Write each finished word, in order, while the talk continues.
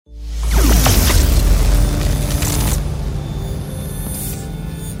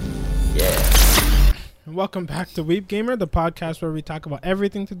and welcome back to Weeb Gamer, the podcast where we talk about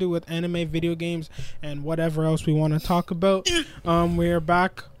everything to do with anime, video games, and whatever else we want to talk about. We are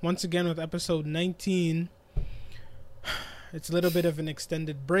back once again with episode 19. It's a little bit of an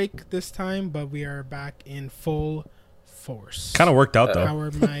extended break this time, but we are back in full force. Kind of worked out though. How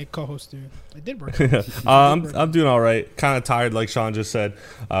are my co-hosts doing? It did work. I'm doing all right. Kind of tired, like Sean just said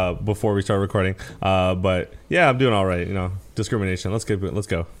before we started recording. But yeah, I'm doing all right. You know, discrimination. Let's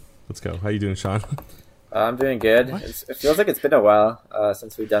go. How you doing, Sean? I'm doing good. It feels like it's been a while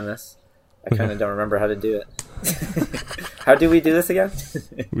since we've done this. I kind of don't remember how to do it. How do we do this again?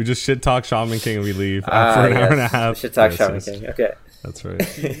 We just shit talk Shaman King and we leave after an hour and a half. Shit talk Shaman King. Okay. That's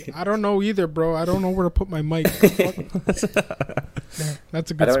right. I don't know either, bro. I don't know where to put my mic. There,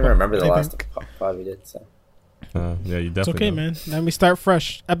 that's a good I don't even remember the last think. pod we did. So. Yeah, you definitely. It's okay, don't. man. Let me start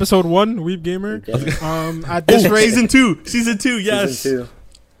fresh. Episode 1, Weeb Gamer. Okay. At this rate, Season 2. Yes. Season 2.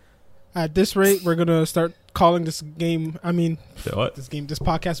 At this rate, we're gonna start calling this game. What? This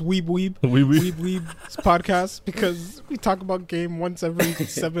podcast, Weeb Weeb. We. This podcast, because we talk about game once every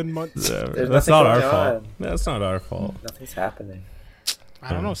 7 months. That's not our fault. That's not our fault. Nothing's happening.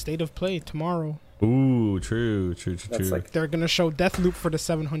 I don't know. State of play tomorrow. Ooh, true. Like, They're gonna show Deathloop for the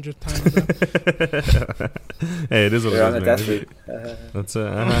 700th time. Hey, it is what we're on it the is, death man. That's all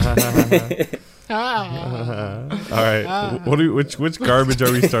right. Which garbage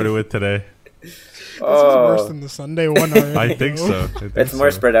are we starting with today? This is worse than the Sunday one already. I think so. It's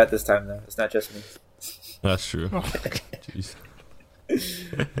more spread out this time, though. It's not just me. That's true. Oh. Jeez.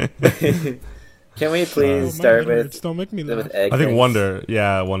 Can we please start with Don't make me laugh. egg I think things? Wonder.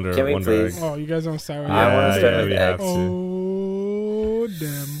 Yeah, Wonder. Can we Wonder please? Egg. Oh, you guys don't start with I want to start with we have eggs. to. Oh,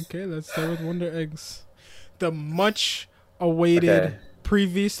 damn. Okay, let's start with Wonder Eggs. The much awaited, Okay.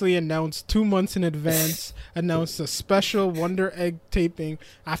 previously announced 2 months in advance, announced a special Wonder Egg taping.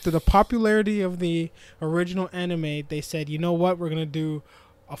 After the popularity of the original anime, they said, you know what? We're going to do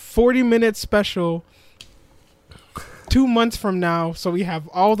a 40-minute special 2 months from now, so we have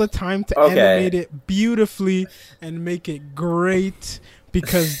all the time to animate it beautifully and make it great,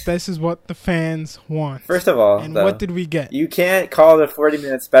 because this is what the fans want. First of all, and though, what did we get? you can't call it a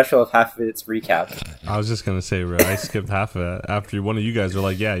 40-minute special if half of it's recap. I was just gonna say, bro, I skipped half of it after one of you guys were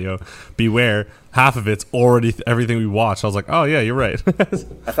like, "Yeah, yo, beware." Half of it's already everything we watched. I was like, "Oh yeah, you're right." I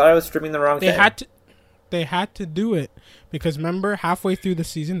thought I was streaming the wrong thing. They had to do it because remember, halfway through the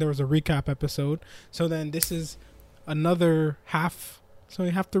season there was a recap episode. So then this is another half, so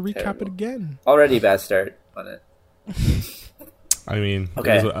you have to recap Terrible. it again. Already bad start on it. I mean,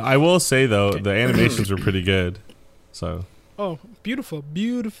 Okay. I will say though, the animations were pretty good. So Oh,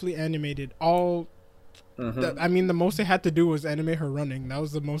 beautifully animated. All Mhm. the most they had to do was animate her running. That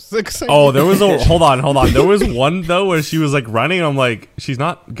was the most exciting. oh, there was a hold on. There was one though where she was like running. I'm like, she's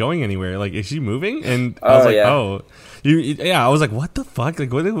not going anywhere. Like, is she moving? And I was Oh, like, yeah. oh, I was like, what the fuck?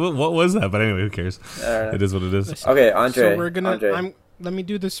 Like, what was that? But anyway, who cares? It is what it is. Listen, Okay, Andre. so we're gonna. Andre. Let me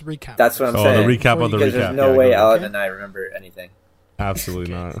do this recap. That's what I'm Oh, saying. the recap of the Because recap. there's no Yeah, way go. Alan Okay. and I remember anything.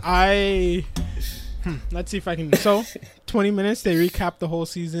 Absolutely not. Let's see if I can. So, 20 minutes. They recap the whole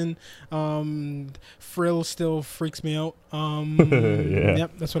season. Frill still freaks me out. Yeah.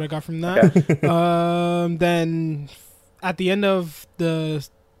 Yep, that's what I got from that. Then at the end of the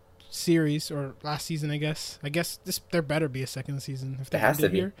series or last season, I guess there better be a second season if they There has ended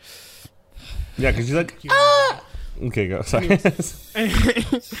to be. here. Yeah, because she's like, okay, go. Sorry.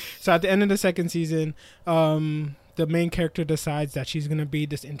 So at the end of the second season, the main character decides that she's gonna be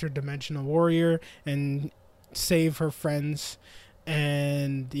this interdimensional warrior and save her friends,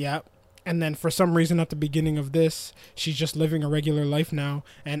 and then for some reason at the beginning of this, she's just living a regular life now,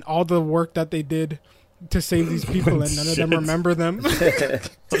 and all the work that they did to save these people, and none of them remember them.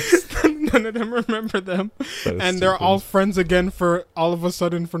 None of them remember them, and they're all friends again for all of a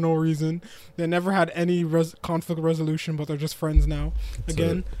sudden for no reason. They never had any conflict resolution, but they're just friends now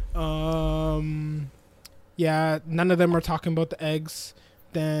again. Yeah, none of them are talking about the eggs.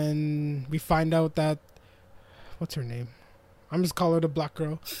 Then we find out that what's her name? I'm just calling her the black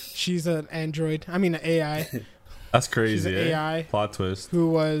girl. She's an android. an AI. That's crazy. She's an AI Plot twist. who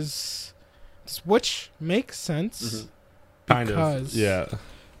was, which makes sense Kind because of. Yeah.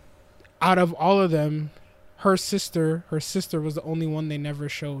 out of all of them, her sister was the only one they never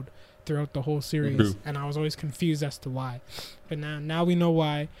showed throughout the whole series, True. and I was always confused as to why. But now we know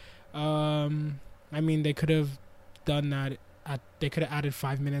why. They could have done that. They could have added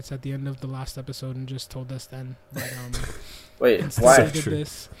 5 minutes at the end of the last episode and just told us then. But, Wait, instead why? they did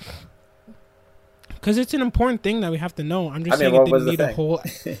this. Because it's an important thing that we have to know. I'm just I mean, saying it what was didn't the need a whole.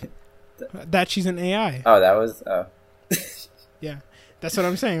 That she's an AI. Oh, that was. Oh. Yeah, that's what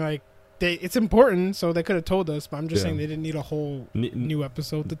I'm saying. Like, it's important, so they could have told us. But I'm just Yeah. saying they didn't need a whole new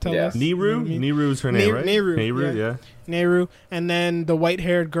episode to tell Yeah. us. You know Neru? what I mean? Neru's her name, right? Neru, yeah. Nehru, and then the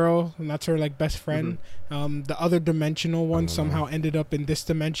white-haired girl, and that's her like best friend. The other dimensional one somehow ended up in this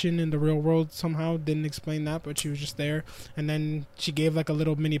dimension in the real world. Somehow didn't explain that, but she was just there. And then she gave like a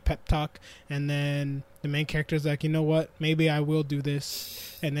little mini pep talk, and then the main character's like, you know what? Maybe I will do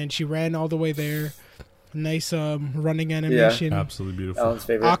this. And then she ran all the way there. Nice running animation. Absolutely beautiful. Ellen's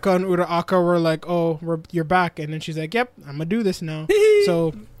favorite. Akka and Uraraka were like, "Oh, you're back," and then she's like, "Yep, I'm gonna do this now."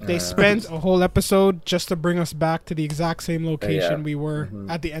 So they spent a whole episode just to bring us back to the exact same location we were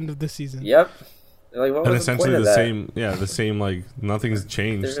at the end of the season. Yep. Like, what And was the point essentially of the that? same, the same, like, nothing's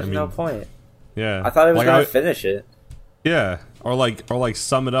changed. There's I mean, no point. yeah. I thought it was like, gonna finish it. Yeah, or like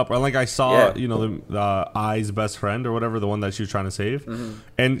sum it up, or like I saw, Yeah. the Ai's best friend or whatever, the one that she was trying to save,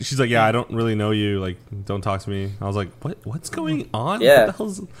 and she's like, "Yeah, I don't really know you. Like, don't talk to me." I was like, "What's going on? Yeah. What the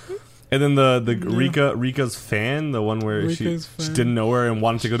hell's?" And then the Rika's fan, the one where she Rika's fan. didn't know her and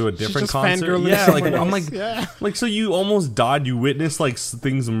wanted to go to a different just concert. fangirling Yeah, like somewhere I'm else. like, Yeah. like so you almost died. You witnessed like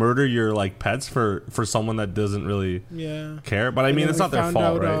things murder your like pets for someone that doesn't really Yeah. care. But I And mean, then it's we not their found fault,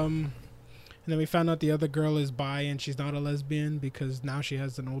 out, right? And then we found out the other girl is bi and she's not a lesbian because now she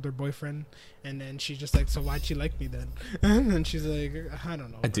has an older boyfriend. And then she's just like, "So why'd she like me then?" And she's like, "I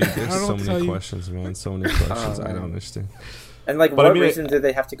don't know." Dude, I there's don't so know what to tell many you. questions, man. So many questions. I don't understand. And like, But I what mean, reason do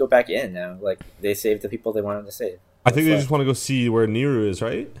they have to go back in now? Like, they saved the people they wanted to save. I think It's they like- just want to go see where Neru is,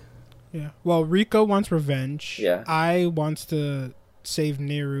 right? Yeah. Well, Rika wants revenge. Yeah. I wants to save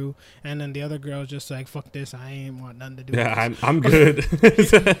Nehru, and then the other girl's just like, "Fuck this! I ain't want nothing to do." Yeah, with I'm good.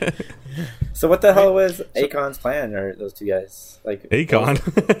 So what the hell was Akon's plan, or those two guys? Like Akon,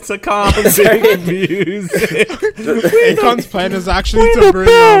 it's a con. Sorry. Music. this. Akon's plan is actually to bring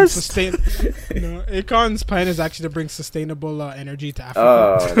Akon's plan is actually to bring sustainable energy to Africa.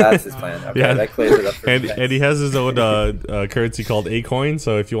 Oh, that's his plan. Okay, Yeah. that clears it up for And me. and he has his own currency called Acoin.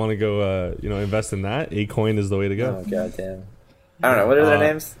 So if you want to go, invest in that, Acoin is the way to Oh go. god damn. I don't know. What are their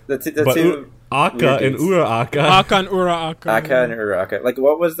names? The But two Akka weird and dudes. Uraraka. Akka and Uraraka. Akka and Uraraka. Like,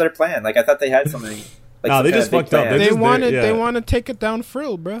 what was their plan? Like, I thought they had something. Like, Nah, some they kind just of big fucked up. plan. They They just wanted did- they yeah. want to take it down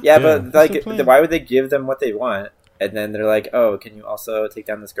Frill, bro. Yeah, Yeah. but That's like, the plan. why would they give them what they want, and then they're like, "Oh, can you also take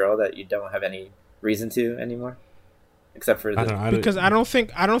down this girl that you don't have any reason to anymore, except for I the." don't know. Because I don't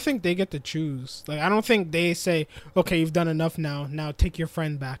think they get to choose. Like I don't think they say, "Okay, you've done enough now. Now take your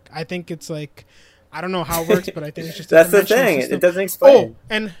friend back." I think it's like I don't know how it works, but I think it's just a That's the dimensional thing. system. It doesn't explain. Oh,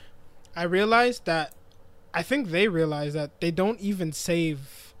 and I realized that I think they realize that they don't even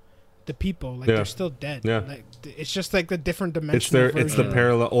save the people. Like Yeah. they're still dead. Yeah. Like it's just like the different It's dimensional it's the version.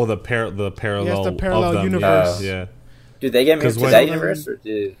 parallel. Oh, the parallel. Yeah, it's the parallel of them. universe. Yeah. Do they get moved 'Cause to when- that universe, or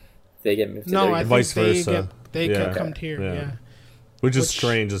do they get moved to No, their I think Vice they versa. they Yeah. get come here. Yeah. Yeah, Which is Which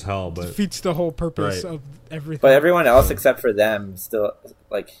strange as hell, but defeats the whole purpose Right. of everything. But everyone else except for them still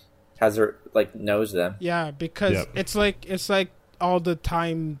like has her like knows them. Yeah, because Yep. it's like all the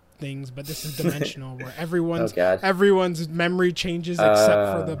time things, but this is dimensional where Oh everyone's god, memory changes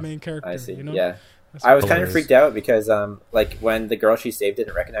except for the main character. I see. You know? Yeah, That's I was what- kind of Hilarious. freaked out because like when the girl she saved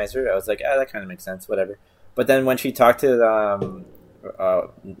didn't recognize her, I was like, that kind of makes sense, whatever. But then when she talked to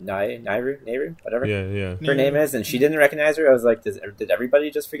Nairu, whatever yeah. her name is, and she didn't recognize her, I was like, did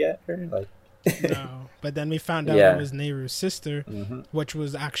everybody just forget her? Like, No, but then we found out Yeah. it was Nehru's sister, mhm. which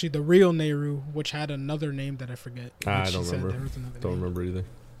was actually the real Nehru, which had another name that I forget. I Which she don't said remember. there was another Don't name. remember either.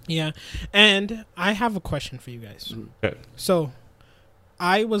 Yeah, and I have a question for you guys. Okay. So,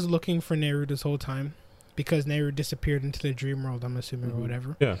 I was looking for Nehru this whole time because Nehru disappeared into the dream world. I'm assuming, or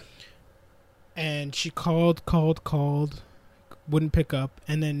whatever. Yeah. And she called, wouldn't pick up,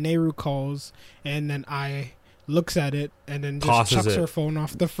 and then Nehru calls, and then I looks at it, and then just Tosses chucks it. her phone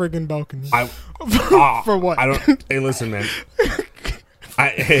off the friggin' balcony. For what? I don't. Hey, listen, man.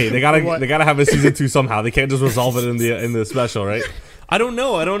 Hey, they gotta What? have a season 2 somehow. They can't just resolve it in the special, right? I don't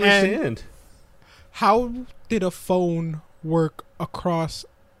know. I don't understand. How did a phone work across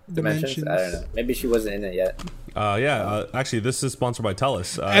dimensions? I don't know. Maybe she wasn't in it yet. Actually, this is sponsored by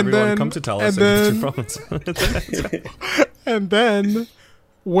TELUS. And Everyone, then- come to TELUS and and get your phones. And then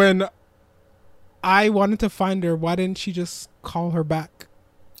when I wanted to find her, why didn't she just call her back?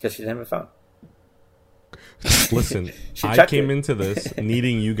 Because she didn't have a phone. Listen, She I checked came it. into this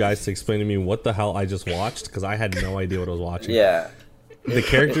needing you guys to explain to me what the hell I just watched because I had no idea what I was watching. Yeah. The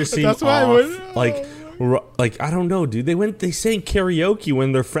characters seemed That's why I off. would- Like I don't know, dude. They sang karaoke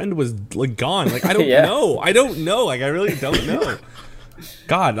when their friend was like gone. Like I don't Yeah. know. I don't know. Like I really don't know.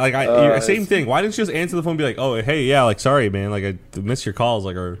 God, like same thing. Why didn't you just answer the phone and be like, "Oh, hey, yeah, like sorry, man, like I missed your calls,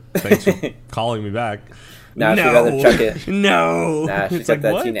 like or thanks for calling me back." Nah, she'd rather chuck it. No. Nah, she's It's got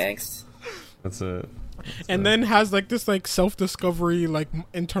that what? teen angst. That's it. And then has like this like self-discovery like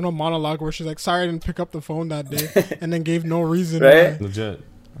internal monologue where she's like, sorry I didn't pick up the phone that day, and then gave no reason. Right? Why. Legit.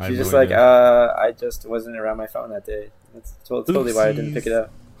 I She's have just no like, idea. I just wasn't around my phone that day. That's totally why I didn't pick it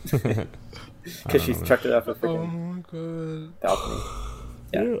up. Because she chucked it off a Oh freaking my god. balcony.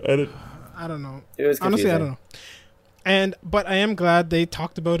 Yeah. And it, I don't know. It was confusing. Honestly, I don't know. But I am glad they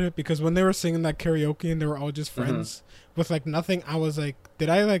talked about it, because when they were singing that karaoke and they were all just friends with like nothing, I was like, did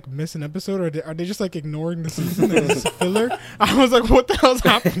I like miss an episode, or are they just like ignoring the season? Like, it's a filler. I was like, what the hell's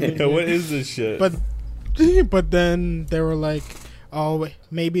happening? yeah, what is this shit? But then they were like, oh,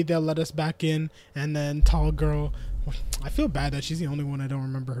 maybe they'll let us back in. And then Tall Girl, I feel bad that she's the only one I don't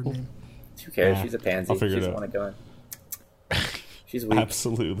remember her name. Who cares? Yeah, She's a pansy. I'll She figure it doesn't out. want to go in. She's weak.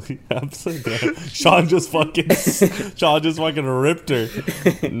 Absolutely. Sean just fucking ripped her.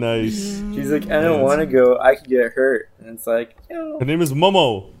 Nice. She's like, I don't want to go. I could get hurt. And it's like, Her name is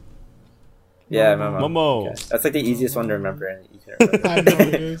Momo. yeah, Momo. Momo. Okay. That's like the easiest one to remember. And you can remember. I know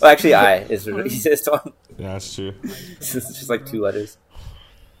it is. Well, actually, I is the easiest one. Yeah, that's true. It's just like 2 letters.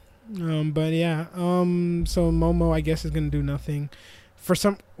 But yeah, so Momo, I guess, is gonna do nothing.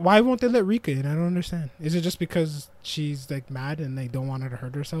 Why won't they let Rika in? I don't understand. Is it just because she's like mad and they don't want her to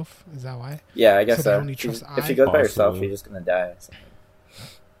hurt herself? Is that why? Yeah, I guess So they so. only trust If she I? goes by herself, Possibly. she's just gonna die.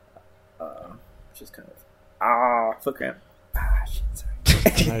 She's kind of foot cramp. Shit,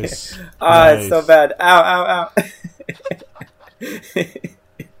 sorry. Nice. It's so bad. Ow.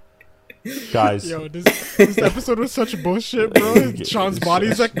 Guys. Yo, this episode was such bullshit, bro. Sean's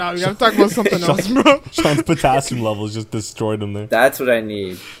body's like, nah, we gotta talk about something else, bro. Sean's potassium levels just destroyed him there. That's what I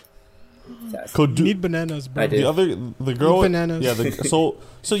need. You need bananas, bro. I do. The girl, bananas. yeah.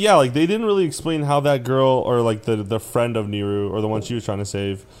 So yeah, like they didn't really explain how that girl or like the friend of Niru or the one she was trying to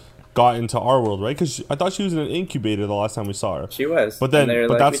save got into our world, right? Because I thought she was in an incubator the last time we saw her. She was. But then, And they were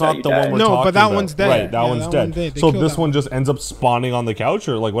but like, that's "We thought not you the died." one we're No, talking but that about. one's dead. Right, that Yeah, one's that dead. one's dead. They So killed this that one one. just ends up spawning on the couch,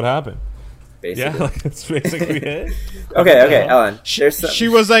 or like what happened? Basically. Yeah, like that's basically it. Okay, Ellen. There's She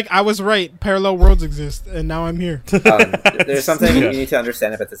was like, I was right. Parallel worlds exist, and now I'm here. there's something Yeah. you need to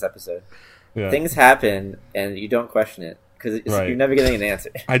understand about this episode. Yeah. Things happen, and you don't question it because Right. you're never getting an answer.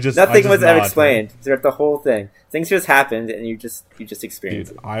 Nothing Nothing was ever explained throughout the whole thing. Things just happened, and you just experience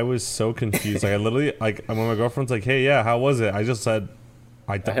Dude, it. I was so confused. Like I literally, like when my girlfriend's like, "Hey, yeah, how was it?" I just said,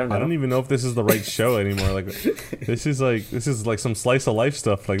 I don't know. don't even know if this is the right show anymore. Like, this is like some slice of life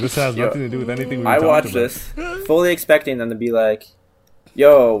stuff. Like this has Yo, nothing to do with anything we I talked watched about. this fully expecting them to be like,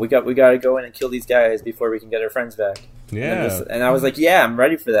 "Yo, we got to go in and kill these guys before we can get our friends back." Yeah, And I was like, "Yeah, I'm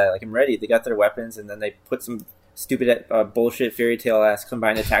ready for that. Like, I'm ready." They got their weapons, and then they put some stupid bullshit fairy tale ass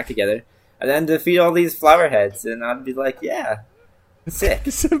combined attack together, and then defeat all these flower heads. And I'd be like, "Yeah, sick."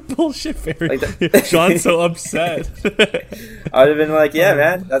 it's a bullshit fairy. Like that- Sean's so upset. I would have been like, "Yeah,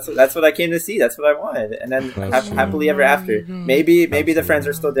 man, that's what I came to see. That's what I wanted." And then That's true. happily ever after. Maybe the friends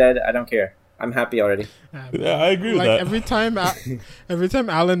are still dead. I don't care. I'm happy already. Yeah, I agree with Like that. every time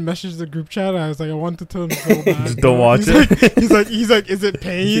Alan messaged the group chat, I was like, I want to tell him so bad. Just don't watch he's it. Like, he's like, is it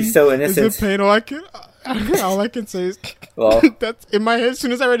pain? He's so Is innocent. it pain? All I can say is, Well, that's in my head. As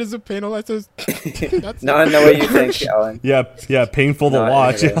soon as I read is it pain, all I say is, that's not in the way you think, Alan. Yeah, painful to No,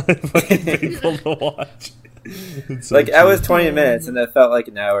 watch. anyway. Yeah, fucking painful to watch. It's so Like I true. was 20 minutes, and it felt like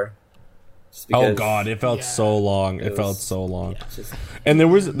an hour. Just Oh because god, it felt Yeah. so long. It It felt was- so long. it's just- And there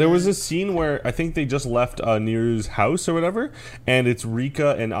was a scene where I think they just left Niru's house or whatever, and it's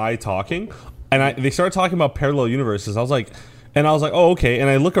Rika and I talking, and they started talking about parallel universes. I was like, oh okay, and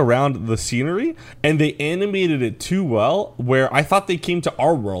I look around the scenery, and they animated it too well. Where I thought they came to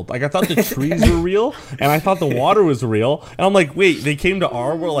our world, like I thought the trees were real, and I thought the water was real, and I'm like, wait, they came to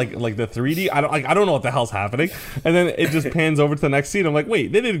our world, like the 3D. I don't know what the hell's happening, and then it just pans over to the next scene. I'm like,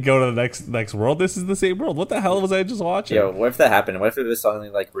 wait, they didn't go to the next world. This is the same world. What the hell was I just watching? Yo, what if that happened? What if it was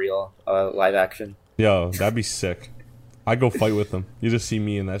something like real, live action? Yo, that'd be sick. I'd go fight with them. You just see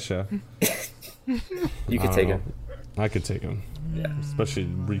me in that show. You I could don't take know. it. I could take him. Yeah. Especially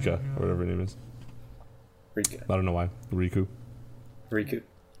Rika, or whatever her name is. Riku. I don't know why. Riku. Riku.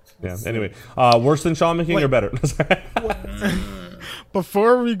 Yeah. Anyway, worse than Shawn King or better?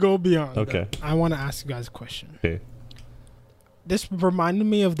 Before we go beyond, Okay. I want to ask you guys a question. Okay. This reminded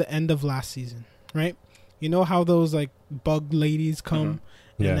me of the end of last season, right? You know how those like bug ladies come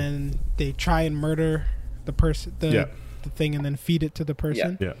Yeah. and then they try and murder the person, Yeah. the thing, and then feed it to the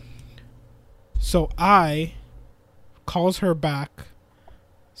person. Yeah. So I calls her back,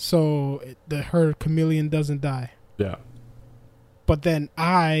 so her chameleon doesn't die. Yeah. But then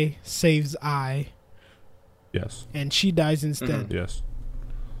I saves I, Yes. and she dies instead. Mhm. Yes.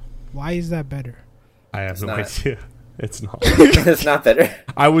 Why is that better? I have It's no not. idea. It's not. It's not better.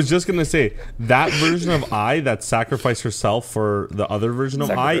 I was just gonna say that version of I that sacrificed herself for the other version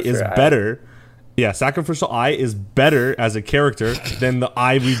of I Sacrifice is for I. better. Yeah, sacrificial I is better as a character than the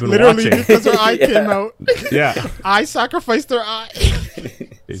I we've been Literally, watching. because her eye came Yeah. out. Yeah, I sacrificed her eye.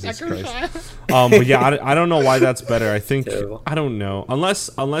 Jesus Sacrifice. Christ. But yeah, I don't know why that's better. I think Terrible. I don't know unless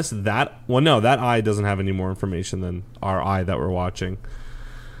that that I doesn't have any more information than our I that we're watching.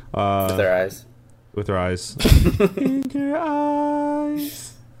 With their eyes. With her eyes. In your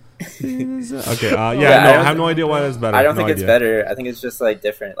eyes. Okay. I No, I don't have no idea why that's better. I don't No think it's idea. better. I think it's just like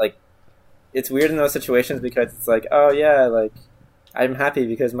different. Like, it's weird in those situations because it's like, oh yeah, like I'm happy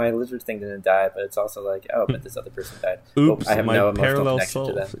because my lizard thing didn't die, but it's also like, oh, but this other person died. Oops, Well, I have my no emotional parallel connection soul.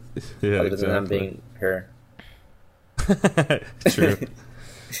 to them Yeah, other than them exactly. being her. True.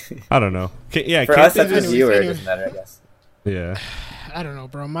 I don't know. Yeah, For can't us they as a Anyways, just- viewer, it anyway. doesn't matter, I guess. Yeah. I don't know,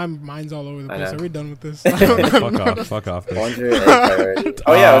 bro. My mind's all over the I place. know. Are we done with this? Fuck off. Dude. Wonder a priority.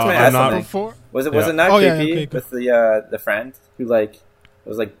 Oh yeah, I was gonna I'm ask not- something. Before, Was it Yeah. not Oh, yeah, creepy okay, cool. with the friend who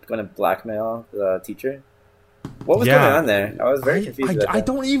was going to blackmail the teacher? What was Yeah. going on there? I was very confused. about I that.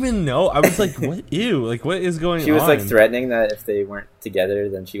 don't even know. I was like, what? Ew. Like, what is going on? She was like threatening that if they weren't together,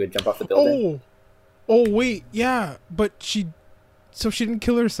 then she would jump off the building. oh, wait, yeah, but she didn't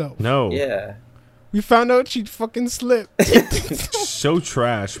kill herself. No. Yeah, We found out she fucking slipped. So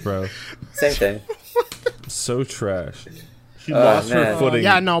trash, bro. same thing. So trash. She Oh, lost her man. footing.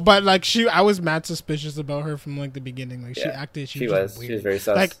 Yeah, no, but like I was mad suspicious about her from like the beginning. Like she Yeah, acted, she was was. just She was weird. very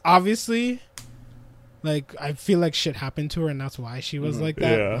sus. Like obviously, like I feel like shit happened to her, and that's why she was like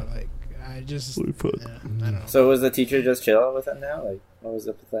that. Yeah. But, like I just, Fully put. yeah, I don't know. So was the teacher just chill with it now? Like, what was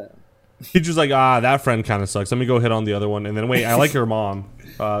up with that? He's just like, that friend kind of sucks. Let me go hit on the other one. And then, wait, I like her mom.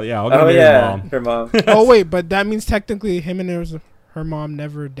 Yeah, I'll go Oh marry yeah, her mom. her mom. Oh wait, but that means technically him and her mom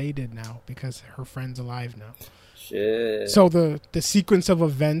never dated now because her friend's alive now. Shit. So the sequence of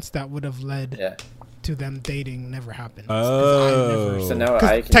events that would have led yeah. to them dating never happened. Oh. So now I Because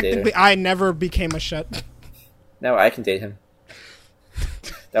can date technically, her. I never became a shut. Now I can date him.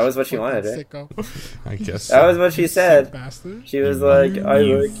 That was what she wanted, right? Sicko. I guess. That was what she Sick said. bastard. She was like, "I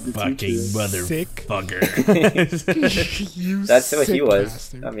You like the fucking teacher." Sick. motherfucker. You That's what he sick was.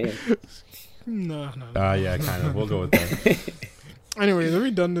 bastard. I mean, No. Yeah, kind of. We'll go with that. Anyways, have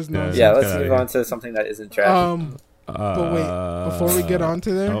we done this now? Yeah. yeah. Get Let's outta move here. on to something that isn't trash. But wait, before we get on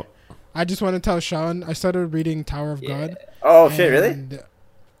to there, oh, I just want to tell Sean I started reading Tower of Yeah. God. Oh shit! Really? and,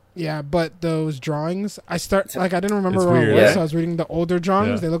 Yeah, but those drawings, I didn't remember It's where weird. it was, Yeah. so I was reading the older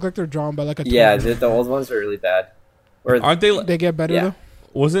drawings. Yeah. They look like they're drawn by like a Yeah. twin. The old ones were really bad. Or aren't they? They get better Yeah. though.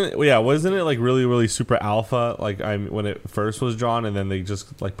 Wasn't it like really really super alpha? Like when it first was drawn, and then they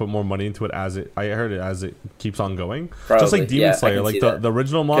just like put more money into it as it. I heard it as it keeps on going. Probably. Just like Demon Yeah, I Slayer, can like see the, that. the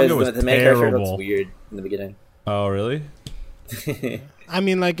original manga was the main character looks terrible. weird in the beginning. Oh really? I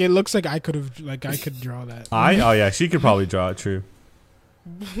mean, like it looks like I could draw that. Oh yeah, she could probably draw it. True.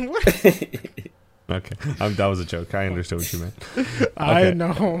 Okay, that was a joke. I understood what you meant. I Okay.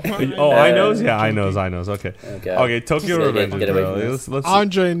 know. Oh, I knows. Yeah, I knows. Okay. Okay. Okay, Tokyo Just Revengers, get away bro. from this. Let's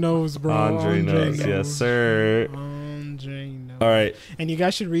Andre knows, bro. Andre knows. Yes, sir. Andre knows. All right. And you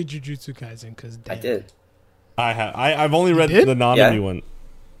guys should read Jujutsu Kaisen because I did. I've only read did? the Nanami Yeah. one.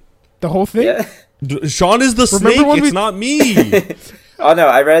 the whole thing. Yeah. Sean is the Remember snake. when It's we- not me. Oh no,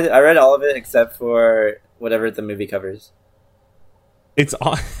 I read all of it except for whatever the movie covers. It's.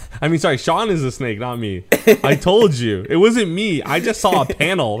 I mean, sorry. Sean is the snake, not me. I told you it wasn't me. I just saw a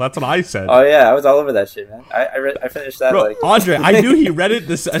panel. That's what I said. Oh yeah, I was all over that shit, man. I finished that Bro, like Andre, I knew he read it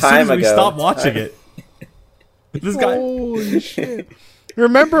as soon Time as we ago. stopped watching it. This guy. Holy shit!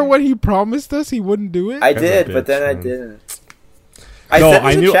 Remember when he promised us he wouldn't do it? I That's a did, bitch, but then I man. didn't. I No, said I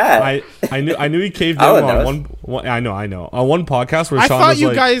this in knew. chat. I knew he caved in Alan on knows. one. I know. On one podcast where I Sean thought was you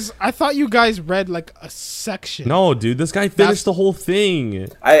like, guys. I thought you guys read like a section. "No, dude, this guy finished the whole thing."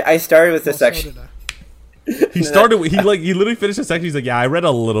 I started with Well, this so section. did I. He started. He literally finished the section. He's like, "Yeah, I read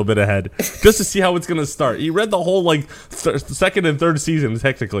a little bit ahead just to see how it's gonna start." He read the whole like second and third season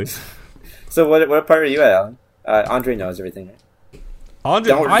technically. So what part are you at, Alan? Andre knows everything. Right?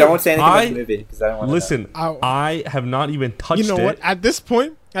 Andre, Don't say anything about the movie because I don't want to. Listen, Ow. I have not even touched You know it. what? At this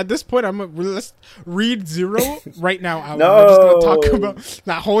point, let's read Zero right now. Alan. No. We're just gonna talk about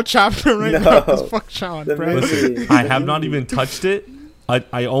that whole chapter right now. No. 'Cause fuck Sean, The bro. movie. Listen, I have not even touched it.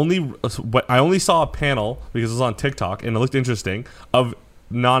 I only saw a panel because it was on TikTok and it looked interesting of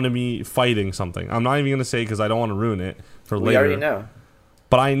Nanami fighting something. I'm not even gonna say because I don't want to ruin it for We later. already know.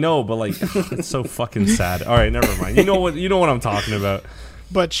 But I know, but like it's so fucking sad. All right, never mind. You know what I'm talking about.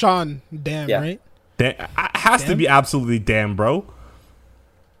 But Sean, damn, Yeah. right? It has to Damn. be absolutely damn, bro.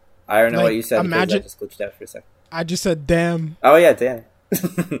 I don't know Like, what you said because I imagine- just glitched out for a second. I just said damn. Oh yeah, damn.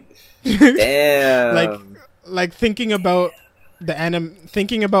 Damn. Like thinking about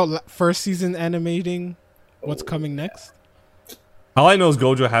thinking about first season animating what's coming next. All I know is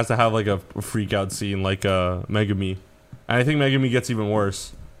Gojo has to have like a freak out scene like Megumi. And I think Megumi gets even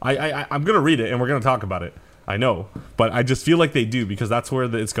worse. I'm gonna read it and we're gonna talk about it. I know, but I just feel like they do because that's where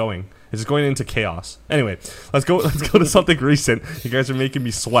it's going. It's going into chaos. Anyway, let's go to something recent. You guys are making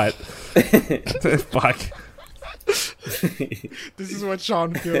me sweat. Fuck. This is what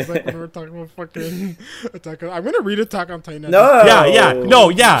Sean feels like when we're talking about fucking Attack on... I'm gonna read Attack on Titan. No.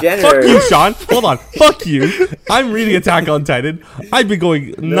 Yeah. Jenner. Fuck you, Sean. Hold on. Fuck you. I'm reading Attack on Titan. I've been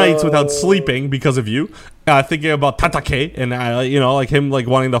going nights without sleeping because of you. Thinking about Tatake and like him like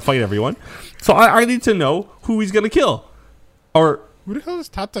wanting to fight everyone. So I need to know who he's gonna kill. Or who the hell is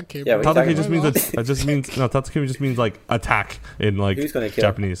Tatake? Yeah, Tatake just means Tatake just means like attack in like Who's gonna kill?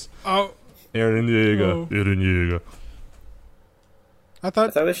 Japanese. Oh. Eren Yeager. I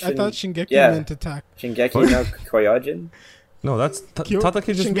thought Shingeki meant attack. Shingeki no Kyojin? No, that's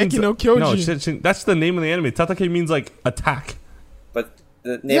Tatake just Shingeki means no Kyojin. No, that's the name of the anime. Tatake means like attack. But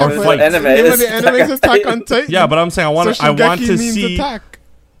the name Or of fight. the anime The name of is the anime is Attack on Titan. Yeah, but I'm saying I want So Shingeki to means see. attack.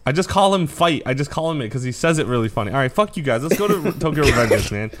 I just call him fight. I just call him it because he says it really funny. All right, fuck you guys. Let's go to Tokyo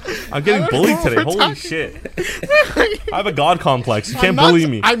Revengers, man. I'm getting bullied today. Holy shit! I have a god complex. You can't bully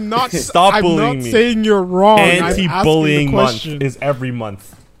me. I'm not. Stop I'm bullying not me. saying you're wrong. Anti-bullying I'm month asking the question. is every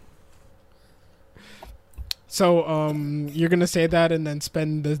month. So, you're gonna say that and then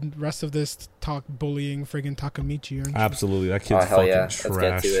spend the rest of this talk bullying friggin' Takamichi, aren't you? Absolutely, that kid's hell fucking yeah. Let's get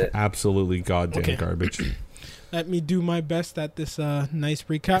trash. to it. Absolutely goddamn Okay. garbage. Let me do my best at this nice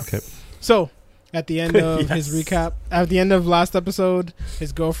recap. Okay. So, at the end of his Yes. recap, at the end of last episode,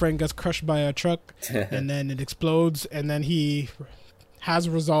 his girlfriend gets crushed by a truck, and then it explodes, and then he has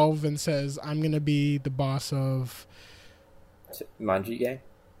resolve and says, "I'm gonna be the boss of." Manji gang?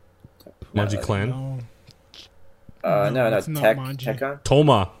 Manji Clan. No, No, it's not Manji. Tekon?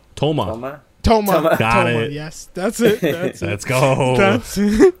 Toma. Toma? Toma. Got Toma, it. yes, that's it. That's it. Let's go. That's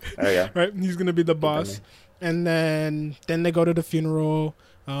it. There we go. Right, he's gonna be the boss, and then they go to the funeral.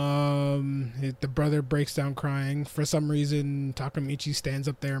 The brother breaks down crying for some reason. Takamichi stands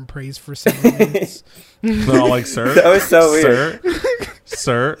up there and prays for 7 minutes. They're all like, sir. That was so weird.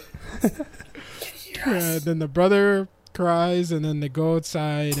 Sir. Yeah, then the brother cries, and then they go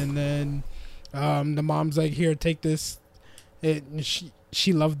outside, and then the mom's like, "Here, take this.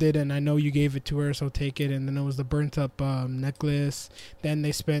 She loved it, and I know you gave it to her, so take it." And then it was the burnt up necklace. Then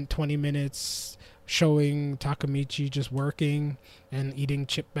they spent 20 minutes showing Takamichi just working and eating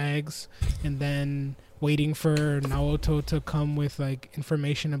chip bags, and then waiting for Naoto to come with like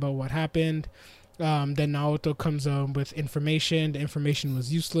information about what happened. Then Naoto comes with information. The information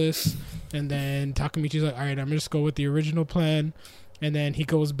was useless, and then Takamichi's like, "All right, I'm gonna just go with the original plan." And then he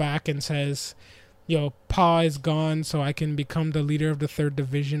goes back and says, "Yo, Pa is gone, so I can become the leader of the 3rd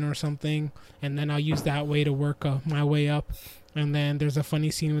Division or something, and then I'll use that way to work my way up." And then there's a funny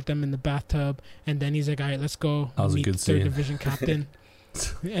scene with them in the bathtub, and then he's like, "All right, let's go That was a meet good the 3rd scene. Division captain."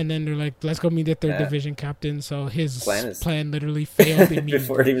 And then they're like, "Let's go meet the 3rd Yeah. Division captain." So his Plan plan literally failed immediately.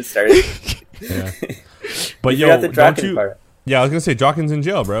 Before it even started. Yeah. But You yo, got the don't Draken you? part. Yeah, I was gonna say Jockin's in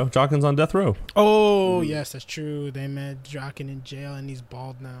jail, bro. Jockin's on death row. Oh, yes, that's true. They met Draken in jail, and he's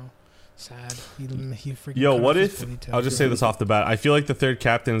bald now. Sad. He freaking Yo, cut what off his if? ponytail. I'll just say this off the bat. I feel like the 3rd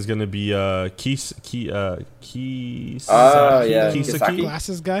captain is gonna be Kisaki. Oh, yeah, Kisaki. Kisaki.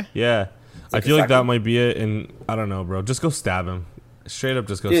 Glasses guy? Yeah, I feel like that Kisaki. might be it. And I don't know, bro. Just go stab him. Straight up,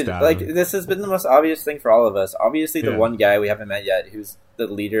 just go Dude, stab like, him. this has been the most obvious thing for all of us. Obviously, the Yeah. one guy we haven't met yet, who's the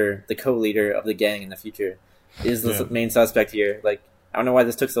leader, the co-leader of the gang in the future, is the Yeah. main suspect here. Like, I don't know why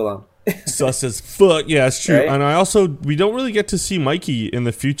this took so long. Sus as fuck. Yeah, it's true. Right? And we don't really get to see Mikey in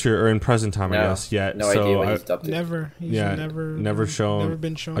the future or in present time, I No, guess, yet. no so idea what I, he's up to. Never. He's Yeah, never shown. Never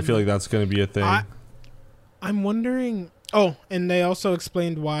been shown. I feel like that's gonna be a thing. I'm wondering. Oh, and they also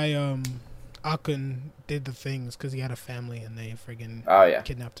explained why Akun did the things because he had a family and they friggin' Oh, yeah.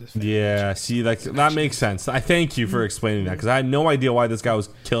 kidnapped his family. Yeah, see, like that makes sense. I thank you for explaining that because I had no idea why this guy was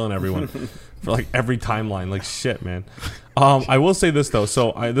killing everyone for like every timeline. Like shit, man. I will say this though.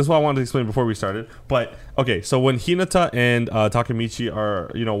 So this is what I wanted to explain before we started. But okay, so when Hinata and Takamichi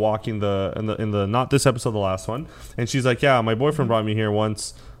are walking in the not this episode, the last one, and she's like, "Yeah, my boyfriend brought me here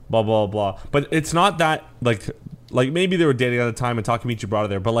once." Blah blah blah. But it's not that like maybe they were dating at the time and Takamichi brought her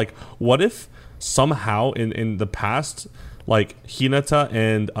there. But like, what if somehow in the past, like Hinata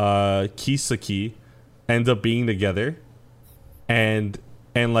and Kisaki end up being together, and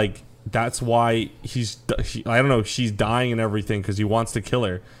like that's why I don't know, she's dying and everything because he wants to kill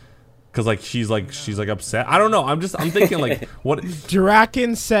her, Because like she's upset. I don't know. I'm thinking like what.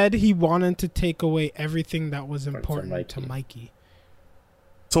 Draken said he wanted to take away everything that was To important to Mikey. Mikey.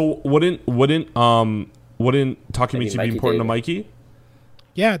 So wouldn't Takemichi be Mikey important to did. Mikey?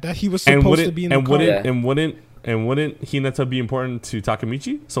 Yeah, that he was And supposed to be in the and car. wouldn't Hinata be important to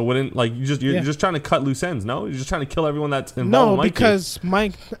Takemichi? So wouldn't like you're just trying to cut loose ends? No, you're just trying to kill everyone that's involved. No, with Mikey. because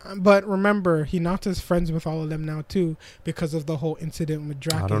Mike. But remember, Hinata's friends with all of them now too, because of the whole incident with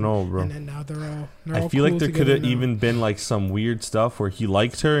Draken. I don't know, bro. And then now they're all. I feel like there could have even been like some weird stuff where he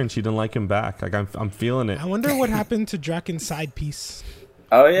liked her and she didn't like him back. Like I'm feeling it. I wonder what happened to Draken's side piece.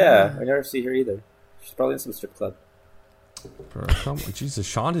 Oh yeah, I never see her either. She's probably in some strip club. Bro, come on. Jesus,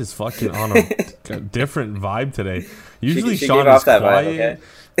 Sean is fucking on a different vibe today. Usually she Sean gave is off that quiet.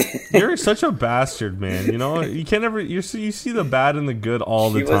 vibe, okay? You're such a bastard, man. You know you can't ever. You see the bad and the good all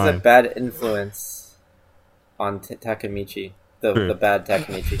the She was time. a bad influence on Takemichi. True. The bad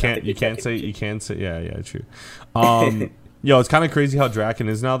Takemichi. You can't say yeah true. Yo, it's kind of crazy how Draken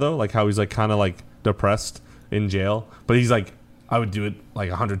is now though. Like how he's like kind of like depressed in jail, but he's like, I would do it like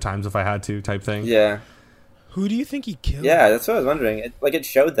 100 times if I had to, type thing. Yeah, Who do you think he killed? yeah. That's what I was wondering. It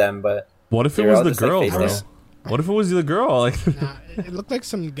showed them, but What if it They were was all the just, like, girl, face bro? down. What if it was the girl? Like, Nah, it looked like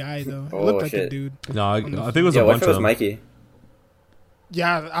some guy though. It Oh, looked like a shit. dude. no, I think it was yeah. a What bunch if it of was them. Mikey?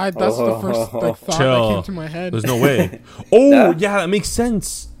 Yeah, that's the first like, thought Chill. that came to my head. There's no way. Oh, No? yeah, that makes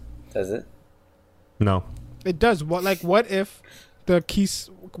sense. Does it? No, It does. What if the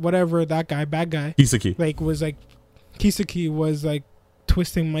whatever that guy, bad guy, Kisaki. like was like Kisaki was like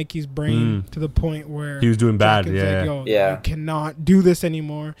twisting Mikey's brain to the point where He was doing bad. Draken's Yeah. like, yo, Yeah. you cannot do this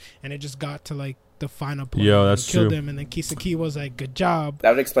anymore, and it just got to like the final point. Yo, where that's he killed true. him, and then Kisaki was like, "Good job." That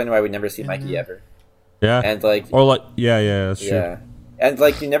would explain why we never see Mikey Mhm. ever. Yeah. And like, Or like, yeah, that's true. yeah, and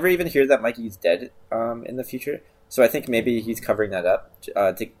like you never even hear that Mikey's dead in the future. So I think maybe he's covering that up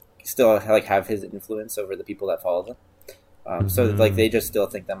to still like have his influence over the people that follow them. So like they just still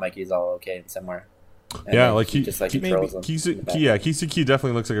think that Mikey's all okay somewhere. And Yeah, then like he just like maybe controls them. in the back. Kisaki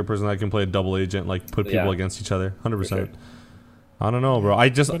definitely looks like a person that can play a double agent, like put people Yeah. against each other, 100%. For sure. I don't know, bro.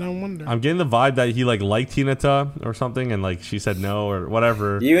 But I wonder. I'm getting the vibe that he like liked Hinata or something, and like she said no or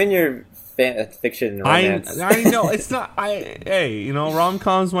whatever. You and your fiction romance. I know it's not. Hey, you know, rom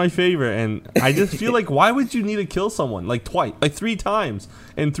com's my favorite, and I just feel like why would you need to kill someone like twice, like 3 times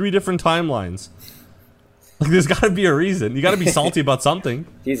in 3 different timelines? Like there's got to be a reason. You got to be salty about something.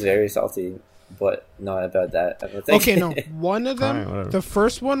 He's very salty, but not about that. I don't think. Okay, no. One of them, Alright, whatever. the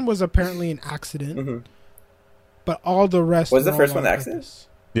first one was apparently an accident, Mhm. but all the rest Was the were first all one on an accident? purpose.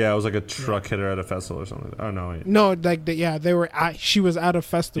 Yeah, it was like a truck hit her at a festival or something. Oh no, wait. No, like they were at. She was at a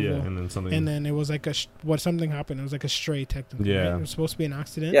festival, Yeah, and then something. and then it was like something happened. It was like a stray technically. Yeah. right? It was supposed to be an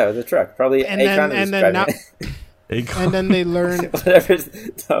accident. Yeah, it was a truck. Probably And then- Akon was and then driving now- it. And then they learned Whatever.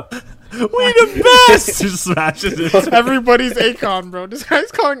 No. we the best. Just smashes it. everybody's Akon, bro. This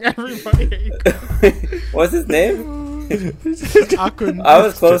guy's calling everybody Akon. What's his name? Akon. I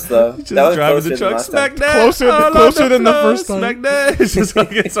was close though. Just That was driving closer the than truck. last time. Smack that. Closer- All on closer than the first time. Smack that. It's just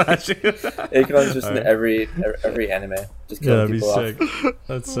fucking smashing it. Akon's just in Alright. every anime. Just Yeah, killing that'd be people sick. off.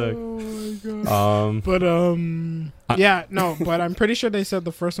 That's sick. Oh my god. But yeah, no, but I'm pretty sure they said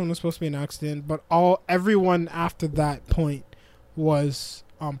the first one was supposed to be an accident, but everyone after that point was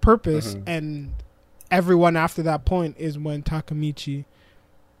on purpose, Mhm. and everyone after that point is when Takemichi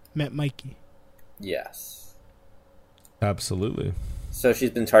met Mikey. Yes. Absolutely. So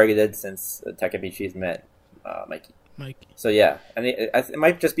she's been targeted since Takemichi's met Mikey. Mikey. So yeah, and it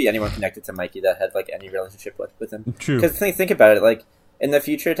might just be anyone connected to Mikey that had like any relationship with him. True. Because think about it, like in the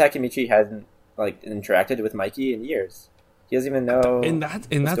future, Takemichi hasn't like interacted with Mikey in years. He doesn't even know. And what's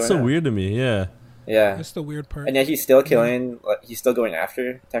that's going so on. weird to me. Yeah. Yeah, That's the weird part. and yet he's still killing. Like, he's still going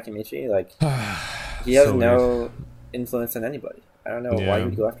after Takemichi. Like he has So no influence on anybody. I don't know why Yeah. he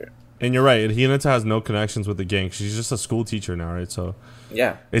would go after him. And you're right. Hinata has no connections with the gang. She's just a school teacher now, right? So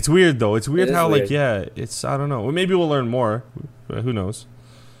Yeah, it's weird though. It's weird It is how weird. like it's I don't know. Well, maybe we'll learn more. Who knows?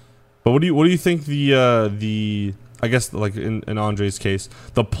 But what do you think the I guess like in Andre's case,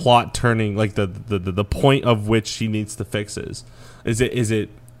 the plot turning, like the point of which he needs to fix is it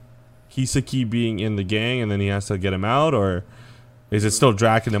Hisaki being in the gang and then he has to get him out, or is it still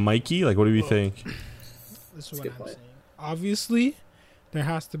Draken and Mikey? Like what do you think? This is That's a what good I'm point. saying. Obviously, there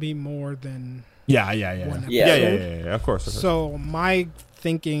has to be more than. Yeah. One Yeah, episode. Of course. So my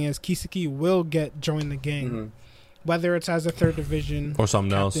thinking is Kisaki will join the gang, Mhm. whether it's as a third division Or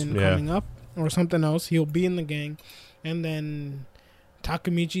something else. captain Yeah. coming up or something else. He'll be in the gang, and then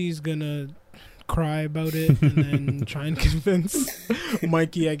Takemichi's gonna cry about it and then try and convince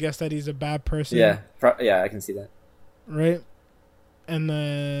Mikey, I guess, that he's a bad person. yeah, yeah. I can see that. Right. and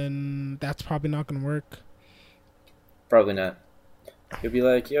then that's probably not gonna work. Probably not. He'll be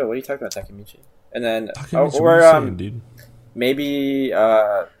like, "Yo, what are you talking about, Takemichi?" And then, Takemichi, what or are you saying, dude? maybe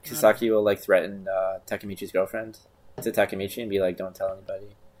Kisaki will like threaten Takemichi's girlfriend to Takemichi and be like, "Don't tell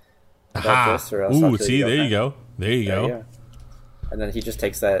anybody about this, or else I'll Ooh, kill see, your there you girlfriend." go. There you There you go. go. And then he just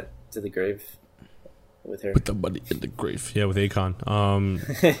takes that to the grave with her. Put the money in the grave. Yeah, with Akon.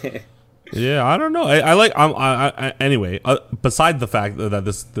 Yeah, I don't know. I like. Anyway. Beside the fact that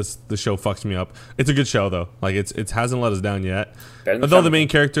the show fucks me up, it's a good show though. Like it hasn't let us down yet. Although the main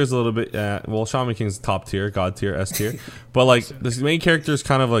character is a little bit. Well, Shaman King's top tier, god tier, S tier. But like this main character is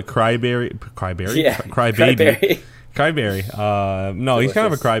kind of like crybaby. Yeah, Crybaby. Cryberry. No, he's kind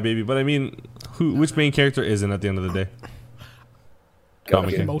of a crybaby. But I mean, which main character isn't at the end of the day? Shaman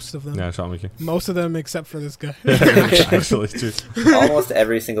King. Most of them. Yeah, Shaman King. Most of them except for this guy. Actually, true. Almost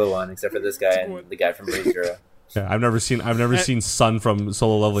every single one except for this guy and the guy from Blue Zero. Yeah, I've never seen Sun from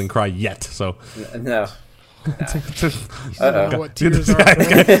Solo Leveling cry yet. So No. I don't know what tears are.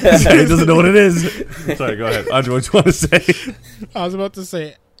 he doesn't know what it is. Sorry, go ahead. Andre, what you want to say? I was about to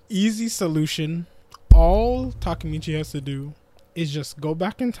say, easy solution. All Takemichi has to do is just go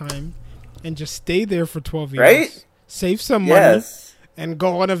back in time and just stay there for 12 years. Right? Save some money. Yes. And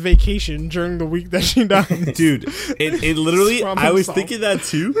go on a vacation during the week that she dies. Dude, it literally, From I was himself. thinking that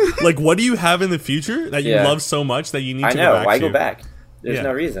too. Like, what do you have in the future that you Yeah. love so much that you need I to know. go back Why to? go back? There's Yeah.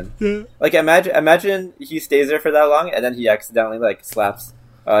 no reason. Yeah. Like imagine he stays there for that long and then he accidentally like slaps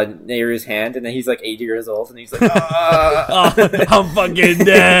Nehru's hand and then he's like 80 years old and he's like, "Ah." Oh, I'm fucking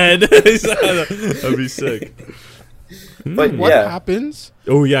dead. That'd be sick. But What yeah, happens?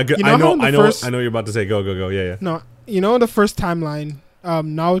 Oh yeah, good. You know I know. how in the I know. first- I know. You're about to say go. Yeah, yeah. No, you know the first timeline,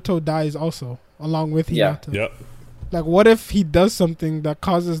 Naruto dies also along with Yeah. Hinata. Yep. Like, what if he does something that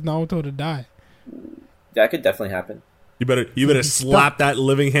causes Naruto to die? that could definitely happen. You better slap that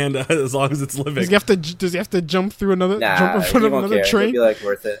living hand as long as it's living. Does he have to jump through jump in Nah, front he of won't another care. He'll train? be like,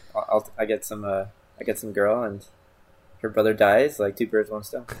 worth it. I get some girl and her brother dies. Like two birds, one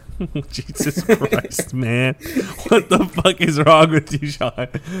stone. Jesus Christ, man! What the fuck is wrong with you, Sean?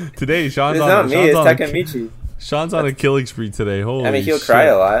 Today, Sean's It's on. not me. Sean's It's on Takemichi. Sean's on a killing spree today. Holy! I mean, he'll shit. cry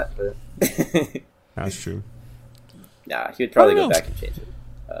a lot, but That's true. nah, he would probably I don't go know. back and change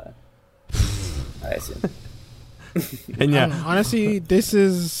it. I assume. And I yeah, don't know. Honestly, this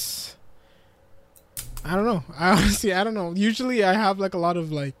is. I don't know. I don't know. Usually, I have like a lot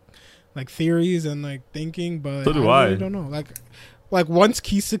of like theories and like thinking, but So do I I. really don't know. Like once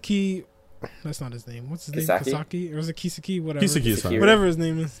Kisaki, that's not his name. What's his name? Kisaki? Kisaki, or is it Kisaki? Whatever. Kisaki is fine. Kisaki. Whatever his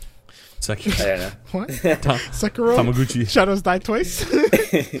name is. Second. I don't know. What? Ta- Sekiro. Tamaguchi. Shadows die twice.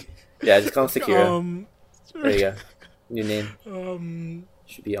 Yeah, just call him Sekiro. There you go. New name.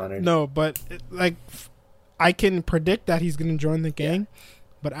 Should be honored. No, but like, I can predict that he's gonna join the gang,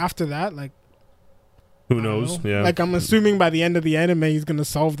 but after that, like, Who I don't knows? know. Yeah. Like, I'm assuming by the end of the anime, he's gonna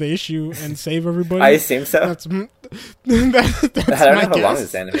solve the issue and save everybody. I assume so. That's that's I don't my know how long guess.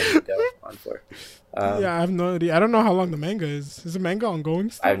 this anime would go on for. Yeah, I have no idea. I don't know how long the manga is. Is the manga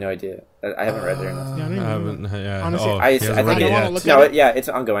ongoing still? I have no idea. I haven't read it enough. Yeah, I don't I even know. haven't. Yeah. Honestly, oh, I he hasn't think read I it don't wanna yet. look no, at it. yeah, it's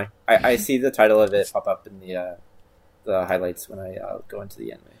ongoing. I see the title of it pop up in the highlights when I go into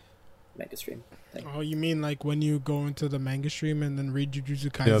the anime manga stream thing. Oh, you mean like when you go into the manga stream and then read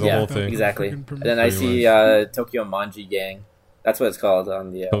Jujutsu Kaisen? Yeah, the Yeah, whole thing. exactly. freaking And permit- then I Pretty see Tokyo Manji Gang. That's what it's called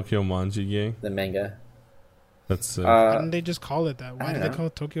on the Tokyo Manji gang. manga. That's Why didn't they just call it that? Why I did don't they know. call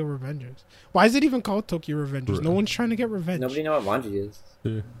it Tokyo Revengers? Why is it even called Tokyo Revengers? No one's trying to get revenge. Nobody know what Manji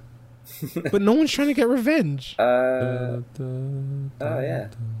is. But no one's trying to get revenge. Oh yeah,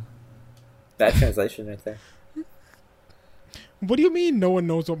 bad translation right there. What do you mean no one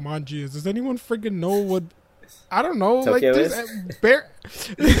knows what manji is? Does anyone freaking know what... I don't know. Tokyo like, is? bear...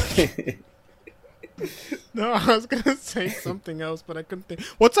 No, I was going to say something else, but I couldn't think.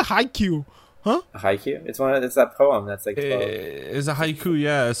 What's a haiku? Huh? A haiku. It's that poem that's like 12. It's a haiku.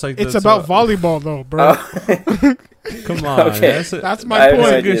 Yeah, it's like It's that's about a- volleyball, though, bro. Oh. Come on, Okay. That's I my have no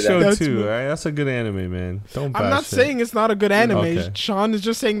That's a point. good idea show That's too. my- All right, that's a good anime, man. Don't. I'm bash not it. saying it's not a good anime. Okay. Sean is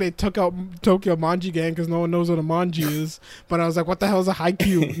just saying they took out Tokyo Manji Gang because no one knows what a manji is. But I was like, what the hell is a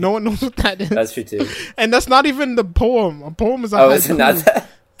haiku? No one knows what that is. That's true too. And that's not even the poem. A poem is a Oh, haiku. is it not that?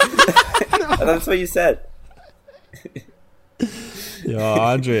 That's what you said. Yo,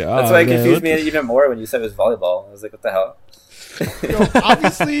 Andre. That's why it confused me even more when you said it was volleyball. I was like, what the hell? Yo,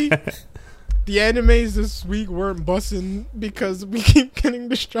 obviously, the animes this week weren't bussing because we keep getting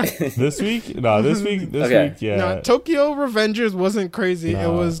distracted. This week? No, this week. This Okay. week, yeah. No, Tokyo Revengers wasn't crazy.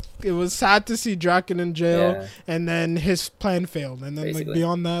 No. It was sad to see Draken in jail, Yeah. and then his plan failed. And then Basically. like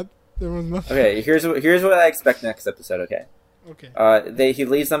beyond that, there was nothing. Okay, here's what I expect next episode. Okay, Okay. He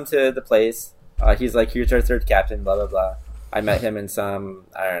leads them to the place. He's like, here's our third captain, blah blah blah. I met him in some,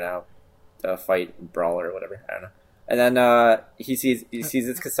 I don't know, fight brawl or whatever, I don't know. And then he sees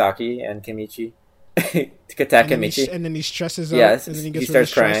it's Kasaki and Kimichi. Takemichi. And then he stresses out. Yes, and then he gets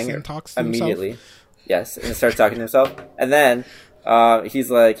starts really stressed crying and talks to immediately. himself. Yes, and starts talking to himself. And then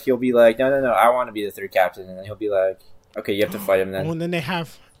he'll be like, no, I want to be the third captain. And then he'll be like, okay, you have to fight him then. Oh, and then they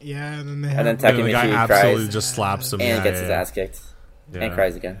have, and then they have. And then And the guy Takemichi absolutely cries just slaps him. and gets his ass kicked and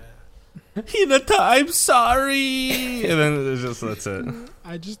cries again. Hinata, I'm sorry. And then it's just that's it.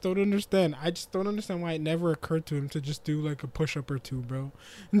 I just don't understand. I just don't understand why it never occurred to him to just do like a push up or two, bro.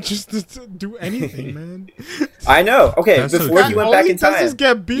 Just to do anything, man. I know. Okay, That's so before he cute. went All back he in does time. is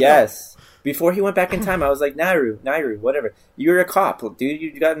get beat up. Yes. Before he went back in time, I was like, Nairu, whatever. You're a cop, dude.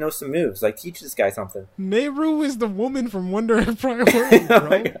 You gotta know some moves. Like, teach this guy something. Nehru is the woman from Wonder Empire World, Oh bro.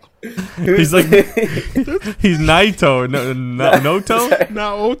 my God. He's like, he's Naito, Noto.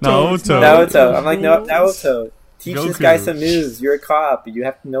 Naoto. Naoto. I'm like, no, Naoto. Teach this Goku. guy some moves. You're a cop. You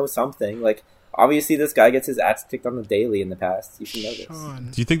have to know something. Like, obviously, this guy gets his ass kicked on the daily in the past. You should know this.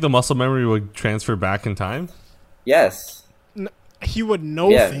 Sean. Do you think the muscle memory would transfer back in time? Yes. He would know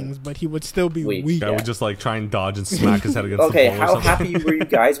Yeah. things, but he would still be Weak. weak. Guy Yeah. would just like try and dodge and smack his head against Okay, the pole or how something. happy were you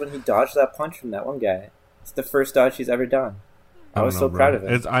guys when he dodged that punch from that one guy? It's the first dodge he's ever done. I was don't so know, bro. proud of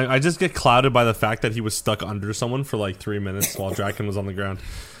him. I just get clouded by the fact that he was stuck under someone for like 3 minutes while Draken was on the ground.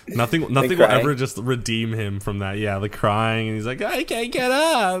 Nothing will crying. ever just redeem him from that. Yeah, the crying and he's like, I can't get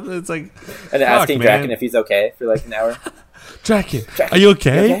up. It's like, And asking man. Draken if he's okay for like an hour. Draken, Draken, are you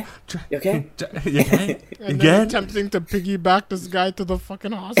okay? You okay? You okay? And then Again? attempting to piggyback this guy to the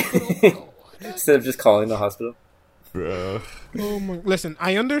fucking hospital. Instead of just calling the hospital. Bro. Oh my! Listen,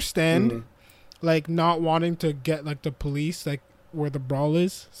 I understand, Mhm. like not wanting to get like the police like where the brawl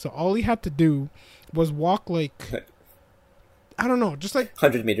is. So all he had to do was walk like, I don't know, just like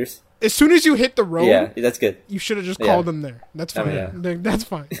 100 meters. as soon as you hit the road, Yeah, that's good. you should have just Yeah. called them there. That's I fine. mean, Like, that's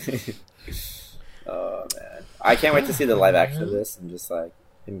fine. Oh, man. I can't wait to see the live action of this and just like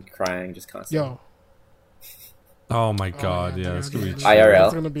him crying just constantly. Yo. Oh my god, yeah, that's gonna be IRL.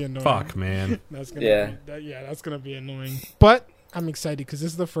 That's gonna be annoying. Fuck, man. That's gonna Yeah. be, that's gonna be annoying. But I'm excited because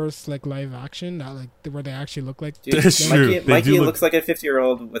this is the first like live action that like where they actually look like. Dude, That's true. Mikey, They Mikey do look- looks like a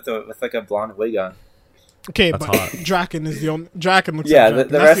 50-year-old with like a blonde wig on. Okay, That's but hot. Draken is the only. Draken looks Yeah, like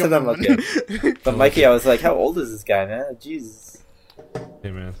the Draken. That's rest of them only look one. good. But Mikey, I was like, how old is this guy, man? Jesus. Hey,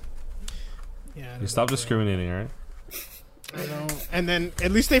 man. Yeah, You stop discriminating, alright? I know. And then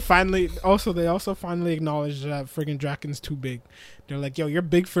at least they also finally acknowledged that friggin' Draken's too big. They're like, yo, you're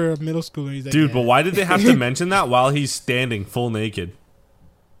big for a middle schooler. He's like, Dude, yeah. but why did they have to mention that while he's standing full naked?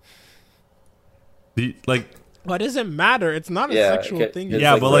 Like, What does it matter? It's not a Yeah, sexual okay. thing. It's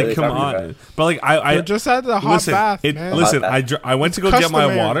yeah, like, but what are like, they come talking on. about? But like, I They just had the hot listen. bath, man. Listen, Hot I went to go get my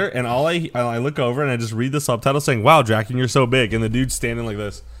Customary. water, and I look over and I just read the subtitle saying, "Wow, Draken, you're so big," and the dude's standing like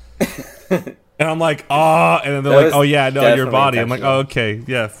this. And I'm like, and then they're That like, was oh yeah, no, your definitely body. I'm like, intentional. oh, okay,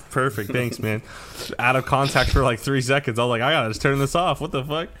 yeah, perfect, thanks, man. Out of contact for like 3 seconds. I was like, I gotta just turn this off. What the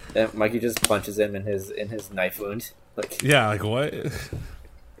fuck? And Mikey just punches him in his knife wound. Like, Yeah, like what?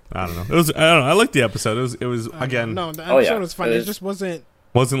 I don't know. I don't know. I liked the episode. It was again No, the Oh, episode yeah. was fun. It It is- just wasn't.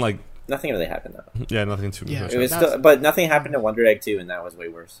 wasn't like nothing really happened though. yeah, nothing too. Yeah. It was That's- still, but nothing happened to Wonder Egg 2, and that was way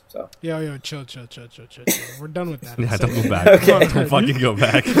worse. So Yo, chill. We're done with that. Yeah, don't go back. Okay. Don't fucking go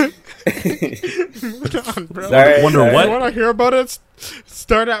back. Hold on, bro. Sorry, Wonder sorry. what? You want to hear about it?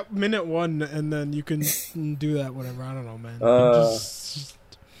 Start at minute 1, and then you can do that. Whatever. I don't know, man. Just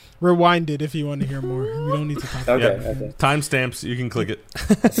rewind it if you want to hear more. We don't need to talk. Okay, about it. okay. Timestamps. You can click it.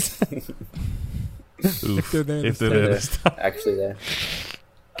 Oof. they're there, If they're they're They're there. actually there.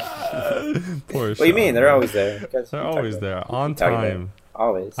 Poor What do you mean? Sean. They're always there. You guys They're can talk always about there on talk about it. time.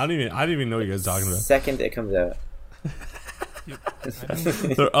 Always. I didn't even know what you guys are talking about. Second it comes out.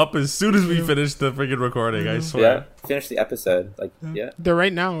 They're up as soon as we finish the freaking recording. I Yeah. swear. Finish the episode. Like, yeah. They're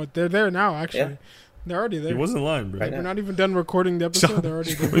right now. They're there now. Actually, Yeah. they're already He there. wasn't lying, bro. Right We're now. not even done recording the episode. They're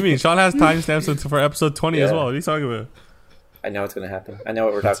already What do there. you mean? Sean has timestamps for episode 20 as Yeah. well. What are you talking about? I know what's gonna happen. I know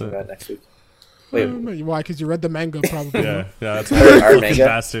what we're That's talking it. about next week. Wait, Why? Because you read the manga, probably. Yeah, yeah, that's Our fucking manga?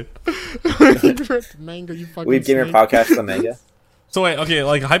 bastard. You read the manga. You fucking. we've given snake. podcast the manga. So wait, okay,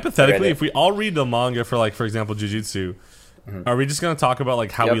 like hypothetically, Read it. if we all read the manga for like, for example, Jujutsu, are we just gonna talk about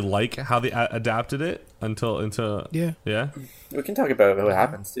like how Yep. we like how they adapted it into Yeah. yeah? We can talk about what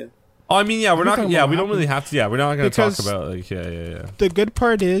happens too. Oh, I mean, yeah, we're can not. talk Yeah, about we what don't really have to. Yeah, we're not gonna Because- talk about like yeah. The good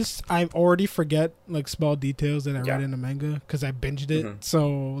part is I already forget like small details that I Yeah. read in the manga because I binged it. Mhm.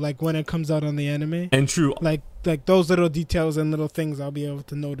 So like when it comes out on the anime, And true, like those little details and little things I'll be able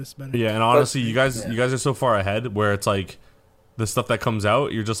to notice better. yeah, and honestly, you guys yeah. are so far ahead where it's like the stuff that comes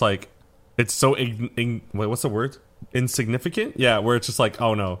out, you're just like, it's so wait, what's the word? Insignificant? Yeah, where it's just like,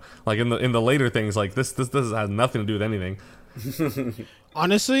 oh no, like in the later things, like this has nothing to do with anything.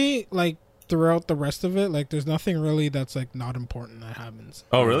 Honestly, like throughout the rest of it, like there's nothing really that's like not important that happens.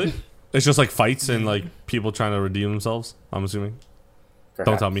 Oh really? It's just like fights and like people trying to redeem themselves, I'm assuming. Perhaps.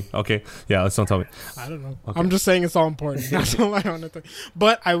 Don't tell me. Okay. Yeah, let's don't tell me. I don't know. Okay. I'm just saying it's all important. That's all I want to think.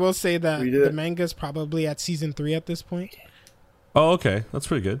 But I will say that the manga's probably at season 3 at this point. Oh, okay. That's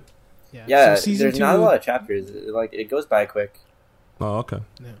pretty good. Yeah, so season there's 2, not a lot of chapters. Like, it goes by quick. Oh, okay.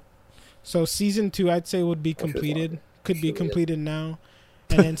 Yeah. So season 2, I'd say, would be completed. Could be completed now.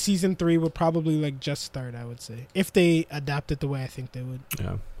 And then season 3 would probably like just start, I would say, if they adapt it the way I think they would.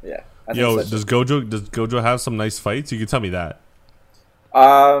 Yeah. Yeah. Yo, does Gojo have some nice fights? You can tell me that.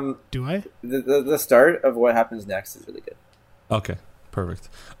 Do I? The start of what happens next is really good. Okay, perfect.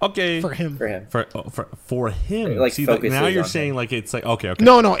 Okay, For him. For him. It, like, see, like, focuses now you're on saying him. like it's like okay.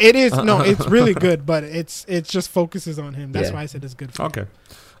 No, it is. No, it's really good, but it just focuses on him. That's why I said it's good for him. Okay.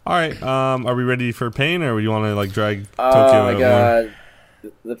 All right. Are we ready for pain, or do you want to like drag Tokyo? Oh my more? god,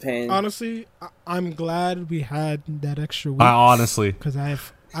 the pain. Honestly, I'm glad we had that extra week. Honestly, because I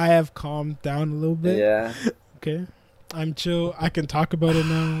have calmed down a little bit. Yeah. Okay. I'm chill. I can talk about it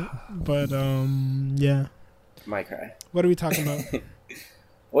now, but yeah. Might cry. What are we talking about?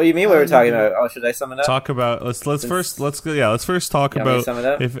 What do you mean? What we're talking about? Oh, should I sum it up? talk about let's first talk You want me to about sum it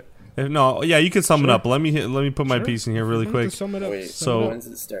up? if no, yeah, you can sum it Sure. up. Let me put my Sure. piece in here really To quick. sum it up. Wait, So- when does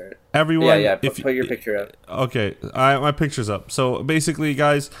it start? Everyone, Yeah. if Put your picture up. Okay, my picture's up. So basically,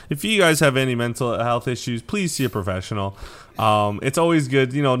 guys, if you guys have any mental health issues, please see a professional. It's always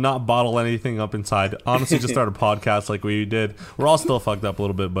good, not bottle anything up inside. Honestly, just start a podcast like we did. We're all still fucked up a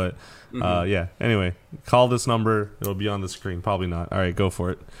little bit, but yeah. Anyway, call this number. It'll be on the screen. Probably not. All right, go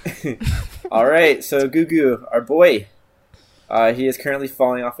for it. All right. So Gugu, our boy, he is currently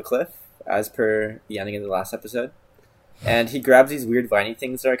falling off a cliff, as per the ending of the last episode. And he grabs these weird viney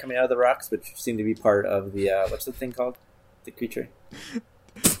things that are coming out of the rocks, which seem to be part of the what's the thing called? The creature.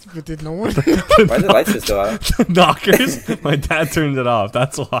 But did no one? Why did the lights just go out? Knockers. My dad turned it off.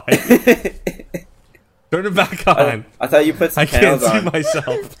 That's why. Turn it back on. I thought you put some I can't candles see on.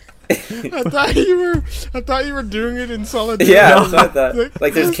 myself. I thought you were doing it in solidarity. Yeah, No. that's what I thought.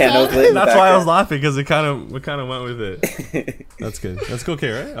 Like there's candles lit in the That's why I was background. laughing because we kind of went with it. That's good. That's okay,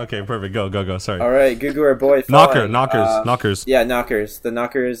 right? Okay, perfect. Go. Sorry. All right, Gugu, our boy. falling. Knockers. Yeah, knockers. The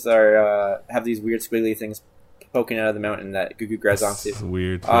knockers are have these weird squiggly things poking out of the mountain that Gugu grabs onto. It's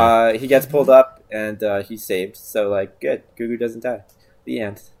weird. He gets pulled up and he's saved. So like, good. Gugu doesn't die. The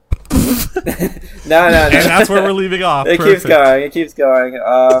end. No. And that's where we're leaving off. It Perfect. keeps going.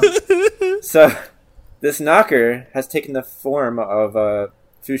 So this knocker has taken the form of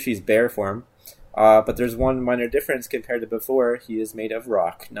Fushi's bear form, but there's one minor difference compared to before. He is made of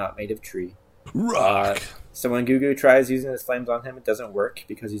rock, not made of tree. Rock. So when Gugu tries using his flames on him, it doesn't work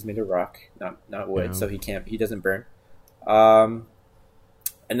because he's made of rock, not wood. Yeah. So he doesn't burn. And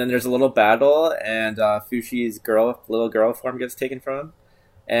then there's a little battle, and Fushi's little girl form gets taken from him,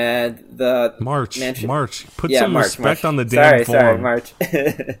 and the March. Put yeah, some March, respect March. on the damn Sorry, form. March.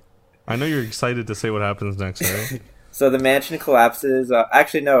 I know you're excited to say what happens next, right? So the mansion collapses.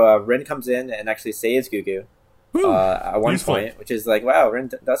 Actually, no. Rin comes in and actually saves Gugu at one Useful. point, which is like, wow,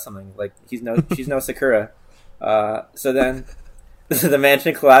 Rin does something. Like she's no Sakura. So then the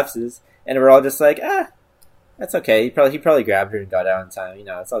mansion collapses, and we're all just like, that's okay. He probably grabbed her and got out in time.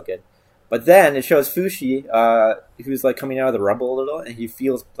 It's all good. But then it shows Fushi, who's like coming out of the rubble a little, and he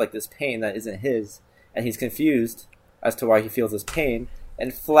feels like this pain that isn't his, and he's confused as to why he feels this pain.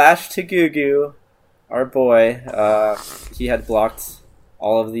 And flash to Gugu, our boy. He had blocked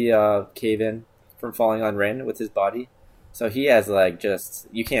all of the cave-in from falling on Rin with his body, so he has like just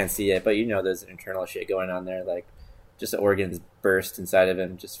you can't see it, but there's internal shit going on there, like just organs burst inside of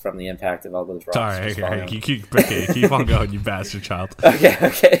him just from the impact of all those rocks. Sorry, just falling on him. keep on going, you bastard child.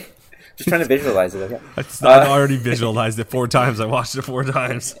 Okay. Just trying to visualize it. Okay. I already visualized it 4 times. I watched it 4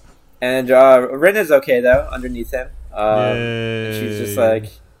 times. And Rin is okay though underneath him. And she's just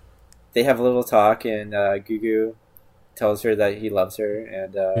like, they have a little talk, and Gugu tells her that he loves her,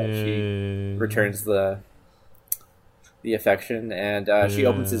 and she returns the affection, and she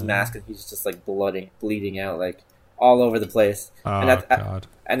opens his mask, and he's just like bleeding out like all over the place. Oh, God.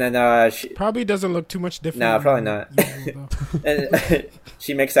 And then she Probably doesn't look too much different. No, probably not. usual, though. and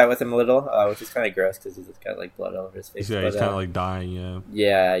she makes out with him a little, which is kind of gross because he's got like blood all over his face. Yeah, But, he's kind of like dying.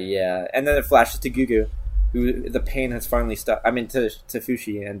 Yeah. Yeah. And then it flashes to Gugu, who the pain has finally stopped. I mean, to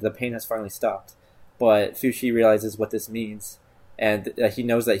Fushi, and the pain has finally stopped. But Fushi realizes what this means, and he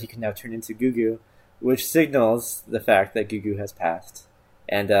knows that he can now turn into Gugu. which signals the fact that Gugu has passed.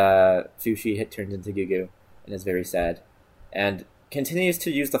 And Fushi had turned into Gugu and is very sad. And continues to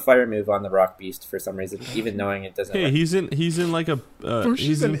use the fire move on the rock beast for some reason, even knowing it doesn't Hey, work. he's in like a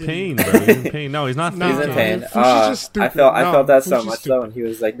he's in an pain, bro. He's in pain. No, he's not. No, He's in faking pain. it. Fushi's just stupid. I felt that so Fushi's much stupid. though, and he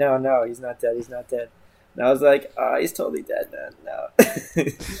was like, no, he's not dead, And I was like, he's totally dead, man. No.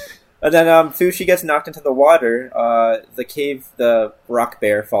 And then Fushi gets knocked into the water. The rock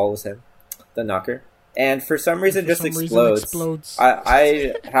bear follows him, the knocker, and for some reason just explodes.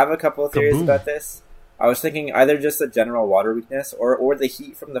 I have a couple of theories Kaboom. about this. I was thinking either just a general water weakness, or the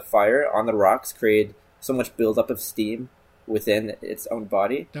heat from the fire on the rocks created so much buildup of steam within its own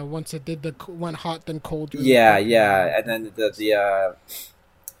body. That once it did went hot then cold. Yeah, and then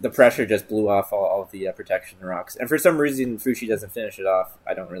the pressure just blew off all of the protection rocks. And for some reason, Fushi doesn't finish it off.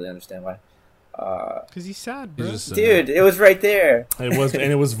 I don't really understand why. Because he's sad, bro. He's just, Dude, it was right there.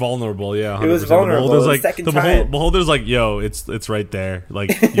 It was vulnerable. Yeah, 100%. It was vulnerable. The beholder's like, Second the time. beholder's like, yo, it's right there.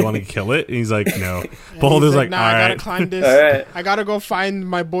 Like, you want to kill it? And he's like, no. And Beholder's he's like, nah, all I gotta right. climb this. All right. I gotta go find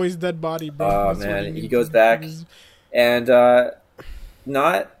my boy's dead body, bro. Oh, That's what man. He needs. goes back. And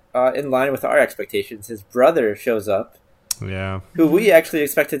not in line with our expectations, his brother shows up, Yeah. who we actually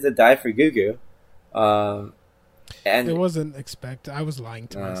expected to die for Gugu. And It wasn't expected. I was lying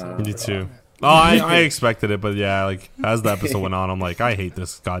to myself. Me too. Oh, I expected it, but yeah, like as the episode went on, I'm like, I hate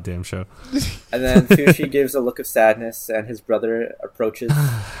this goddamn show. And then Fushi gives a look of sadness, and his brother approaches,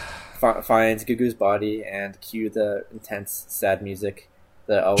 finds Gugu's body, and cue the intense sad music.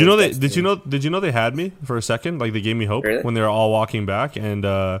 That always Do you know gets they? me. Did you know they had me for a second? Like they gave me hope Really? when they were all walking back, and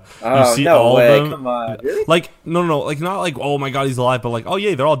Oh, you see no all way! of them. Come on, really? Like no, like not like oh my god he's alive, but like oh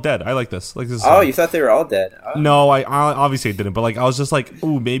yeah they're all dead. I like this. Like this. Is Oh, fun. you thought they were all dead? Oh. No, I obviously didn't, but like I was just like,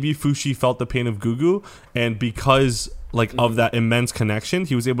 ooh, maybe Fushi felt the pain of Gugu, and because like of that immense connection,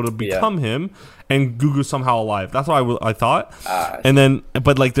 he was able to become him, and Gugu's somehow alive. That's what I thought. And then,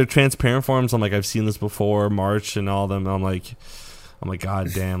 but like their transparent forms, I'm like, I've seen this before, March and all them. And I'm like, god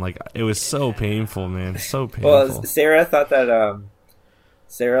damn, like it was so painful, man, so painful. Well, Sarah thought that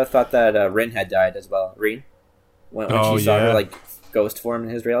Rin had died as well. Rin, when she saw her like ghost form in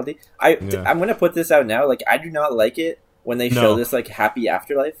his reality. I'm gonna put this out now. Like I do not like it when they show this like happy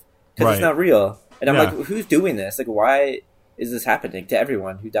afterlife because it's not real. And I'm like, who's doing this? Like, why is this happening to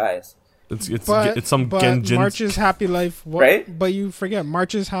everyone who dies? It's some Genjin. March's happy life, Right? But you forget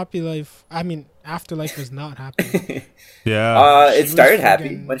March's happy life. I mean, afterlife was not happy. Yeah. It was started happy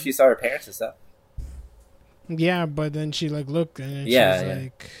friggin- when she saw her parents and stuff. Yeah, but then she like looked and then Yeah, she was yeah.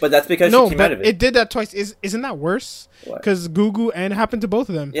 like, But that's because no, she came out but of it. it did that twice. Isn't that worse? What? Because Gugu and it happened to both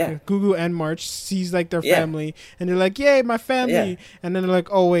of them. Yeah. Gugu and March sees like their Yeah. family and they're like, "Yay, my family!" Yeah. And then they're like,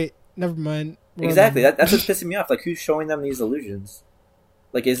 "Oh wait, never mind." We're Exactly. alone." That's what's pissing me off. Like, who's showing them these illusions?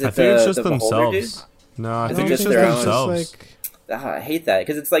 Like, is it I think it's just the beholder dude? themselves. No, I Is think it it's just just their own- themselves. I hate that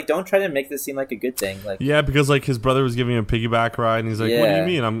because it's like, don't try to make this seem like a good thing. Like, Yeah, because like his brother was giving him a piggyback ride, and he's like, "What do Yeah.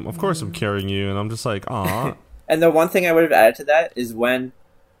 you mean? Of course I'm carrying you," and I'm just like, "Aw." and the one thing I would have added to that is when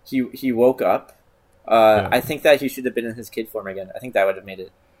he woke up. I think that he should have been in his kid form again. I think that would have made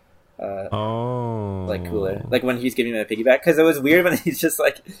it like cooler. Like when he's giving him a piggyback, because it was weird when he's just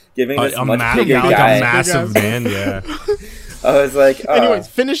like giving this much bigger like guy. a massive man. Yeah. I was like, oh. Anyways,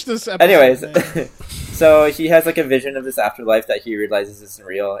 finish this episode. Anyways, man. so he has like a vision of this afterlife that he realizes isn't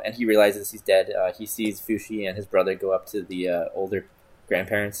real, and he realizes he's dead. He sees Fushi and his brother go up to the older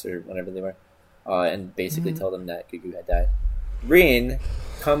grandparents or whatever they were, and basically tell them that Gugu had died. Rin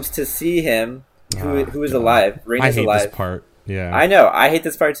comes to see him, who is alive. Rin I is hate alive. this part. Yeah. I know. I hate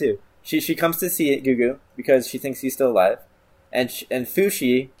this part too. She comes to see Gugu because she thinks he's still alive, and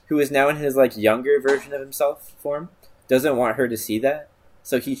Fushi, who is now in his like younger version of himself form, doesn't want her to see that,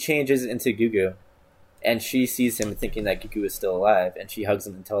 so he changes into Gugu, and she sees him thinking that Gugu is still alive, and she hugs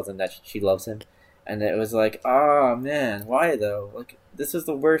him and tells him that she loves him, and it was like, oh man, why though? Like this was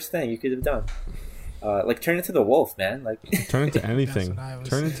the worst thing you could have done. Like turn into the wolf, man. Like Turn into anything. That's what I was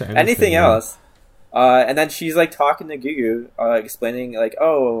Turn into anything man. else. And then she's like talking to Gugu, explaining like,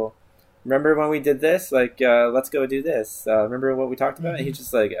 oh, remember when we did this? Like, let's go do this. Remember what we talked about? And he's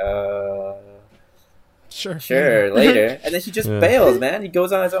just like, sure, later. And then he just bails, man. He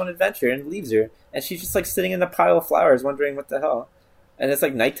goes on his own adventure and leaves her. And she's just like sitting in a pile of flowers wondering what the hell. And it's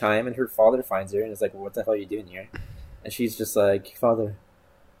like nighttime and her father finds her and is like, well, what the hell are you doing here? And she's just like, Father,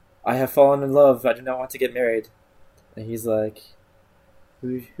 I have fallen in love. I do not want to get married. And he's like,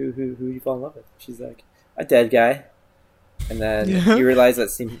 who you fall in love with? She's like, a dead guy. And then you realize that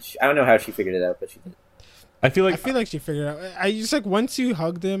I don't know how she figured it out, but she did. I feel I feel like she figured it out. I just like once you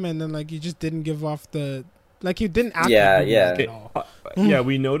hugged him and then like you just didn't give off the Like he didn't act Yeah, like Gugu yeah. at all. Yeah,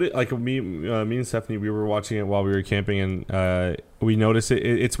 we noted like me and Stephanie. We were watching it while we were camping, and we noticed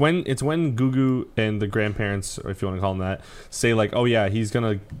it's when Gugu and the grandparents, or if you want to call them that, say like, "Oh yeah, he's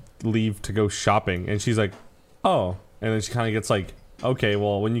gonna leave to go shopping," and she's like, "Oh," and then she kind of gets like, "Okay,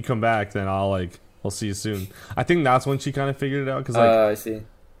 well, when you come back, then I'll see you soon." I think that's when she kind of figured it out because like I see.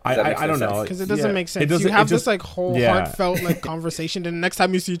 I don't know Because it doesn't make sense. It doesn't, you have it just, this like whole yeah. heartfelt like conversation, and the next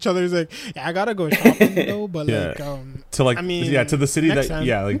time you see each other, it's like, yeah, I gotta go shopping though. But Yeah. to like I mean, to the city next that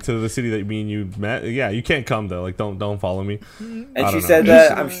time. like to the city that me and you met. Yeah, you can't come though. Like don't follow me. And I she don't said know.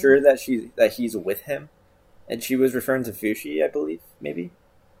 that I'm sure that he's with him, and she was referring to Fushi, I believe, maybe.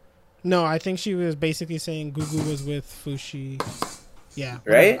 No, I think she was basically saying Gugu was with Fushi. Yeah,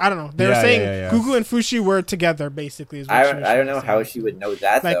 Right? I don't know. They were Yeah, saying yeah, yeah. Gugu and Fushi were together. Basically, is what I she was don't know saying. how she would know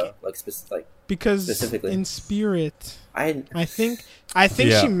that Like- though. Like because specifically. in spirit. I I think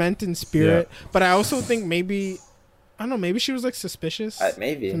Yeah. she meant in spirit, but I also think maybe I don't know. Maybe she was like suspicious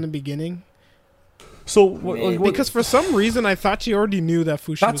maybe. from the beginning So Maybe. because for some reason I thought she already knew that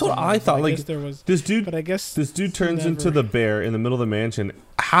Fushi. That's was what in I love, thought, but like, guess there was, this dude but I guess this dude turns never. into the bear in the middle of the mansion.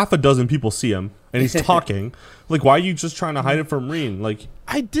 Half a dozen people see him, and he's talking. Like, why are you just trying to hide it from Reen? Like,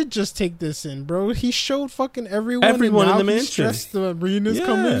 I did just take this in, bro. He showed fucking everyone. Everyone and in now the he's mansion. stressed the arena's Yeah.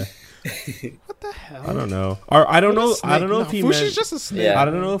 coming. What the hell? I don't know. Or I don't What a know. I snake. don't know No, if he Fushi's meant. just a snake. Yeah. I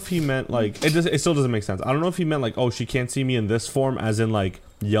don't know if he meant like it still doesn't make sense. I don't know if he meant like, oh, she can't see me in this form, as in like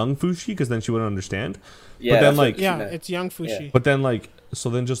young Fushi, because then she wouldn't understand. Yeah, then, that's what like- she Yeah, meant. it's young Fushi. Yeah. But then like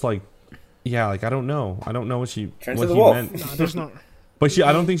just like, yeah, like I don't know what she Turn what to the he wolf. meant. No, there's no. But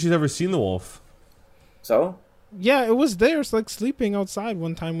I don't think she's ever seen the wolf. So Yeah, it was there. It's like sleeping outside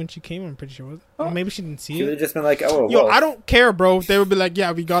one time when she came. I'm pretty sure. Or maybe she didn't see she would it. have just been like, "Oh, Yo, wolf." I don't care, bro. If they would be like,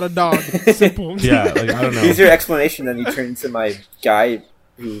 "Yeah, we got a dog." Simple. Yeah, like I don't know. Use your explanation, then you turn into my guy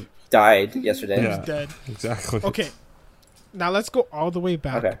who died yesterday. Yeah. He's dead. Exactly. Okay. Now let's go all the way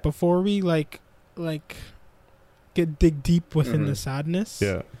back Okay. before we like dig deep within Mhm. the sadness.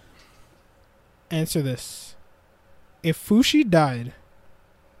 Yeah. Answer this: if Fushi died,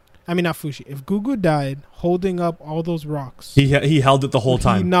 I mean not Fushi. If Gugu died holding up all those rocks, He held it the whole would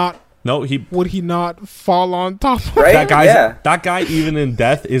time. would he not fall on top of Right? That guy even in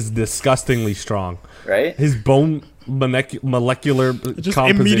death is disgustingly strong. Right? His bone molecular Just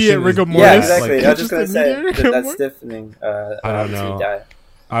composition immediate is rigor just, mortis? Yeah, exactly. like- I was just gonna Just say immediate that's remorse? stiffening. I don't obviously know. die.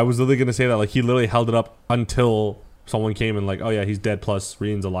 I was literally gonna say that, like, he literally held it up until someone came and like, oh yeah, he's dead plus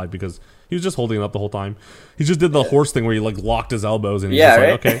Reen's alive, because he was just holding it up the whole time. He just did the horse thing where he like locked his elbows and he's Yeah, just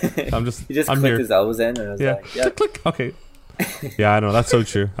right. like, okay, I'm He just I'm clicked here. his elbows in, and I was Yeah, like, "Yeah." click, click. Okay. Yeah, I know, that's so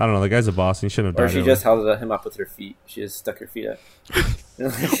true. I don't know. The guy's a boss, and he shouldn't have Or died. she early. just held him up with her feet. She just stuck her feet up.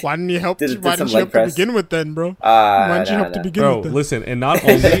 Why didn't you help? Did Why some didn't you leg help to press. begin with then, bro? Why didn't you help to begin Bro, with then? listen, and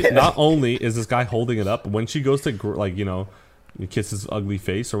not only is this guy holding it up, when she goes to like, you know, kiss his ugly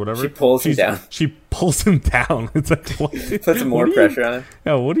face or whatever, She pulls him down. She pulls him down. It's like, what? Put some more what are pressure you, on him.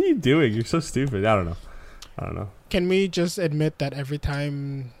 Yeah, what are you doing? You're so stupid. I don't know. Can we just admit that every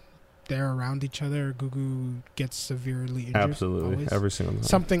time they're around each other, Gugu gets severely injured? Absolutely, Always? every single time.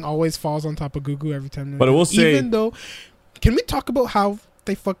 Something always falls on top of Gugu every time. But I will say- even though, can we talk about how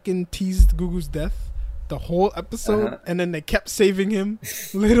they fucking teased Gugu's death the whole episode, Uh-huh. and then they kept saving him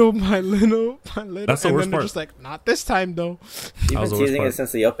little by little by little. That's the and worst then they're part. just like, not this time though. You've That was been the worst teasing part. it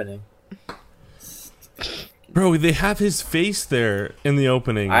since the opening. Bro, they have his face there in the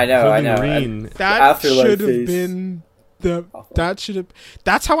opening. I know, holding I know. Reen. That Afterlife should have face. been the. Awful. That should have.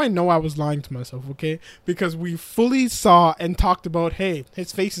 That's how I know I was lying to myself. Okay, because we fully saw and talked about, hey,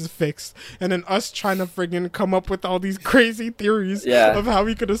 his face is fixed, and then us trying to friggin' come up with all these crazy theories Yeah. of how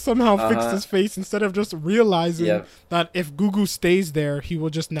he could have somehow fixed Uh-huh. his face, instead of just realizing Yep. that if Gugu stays there, he will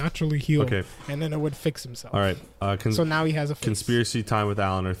just naturally heal, Okay. and then it would fix himself. All right. So now he has a face. Conspiracy time with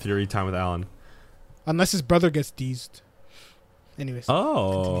Alan, or theory time with Alan. Unless his brother gets deezed. Anyways.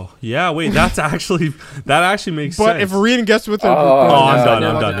 Oh, yeah. Wait, that actually makes But sense. if Reen gets with her, Oh, Oh, I'm no, done. no,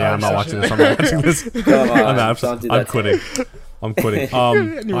 I'm no, done. Yeah, I'm not no. watching this. I'm not watching this. Come on, I'm don't do that I'm to quitting. I'm quitting.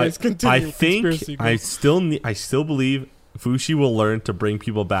 Anyways, continue. I think Conspiracy, go. I still believe Fushi will learn to bring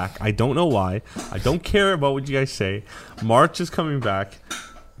people back. I don't know why. I don't care about what you guys say. March is coming back.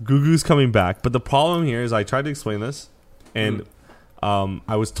 Gugu's coming back. But the problem here is I tried to explain this, and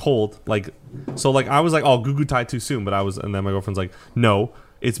I was told I was like, oh, Gugu died too soon, and then my girlfriend's like, no,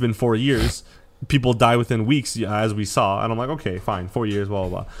 it's been 4 years. People die within weeks, as we saw, and I'm like, okay, fine, 4 years, blah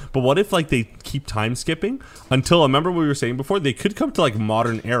blah blah. But what if like they keep time skipping until, remember what we were saying before, they could come to like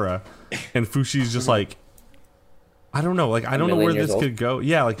modern era, and Fushi's just like, I don't know, like I don't know where million this years could go.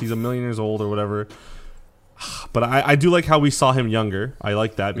 Yeah, like he's a million years old or whatever. But I do like how we saw him younger. I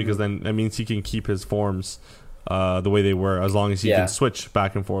like that because then that means he can keep his forms the way they were as long as he can switch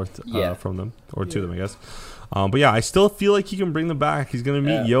back and forth from them or to them, I guess. But yeah, I still feel like he can bring them back. He's gonna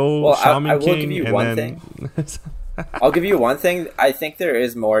meet Shaman King, and then I'll give you one thing. I think there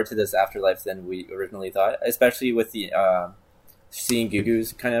is more to this afterlife than we originally thought, especially with the seeing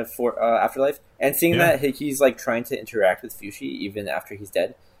Gugu's kind of afterlife and seeing that he's like trying to interact with Fushi even after he's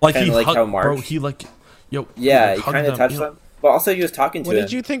dead. Like kind of like how March, bro, he kind of touched them. But also, he was talking to him. What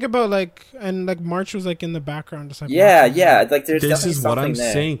did you think about March was like in the background, just like like there's this is what I'm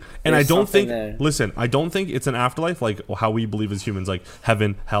saying, and I don't think. There. Listen, I don't think it's an afterlife like how we believe as humans, like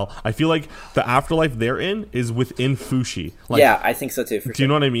heaven, hell. I feel like the afterlife they're in is within Fushi. Like, I think so too. Do you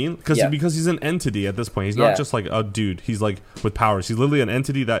know what I mean? Because he's an entity at this point. He's not just like a dude. He's like with powers. He's literally an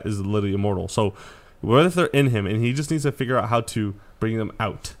entity that is literally immortal. So, what if they're in him, and he just needs to figure out how to bring them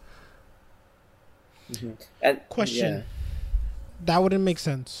out? Mm-hmm. And question. That wouldn't make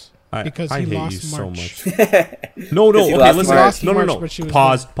sense because he hate lost you March. so much. No. Okay, listen.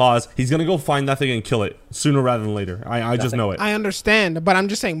 No. Pause. He's gonna go find that thing and kill it sooner rather than later. I just know it. I understand, but I'm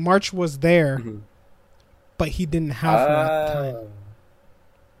just saying March was there, but he didn't have that time.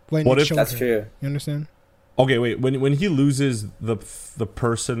 What if that's true? You understand? Okay, wait. When he loses the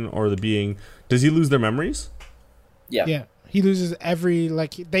person or the being, does he lose their memories? Yeah. He loses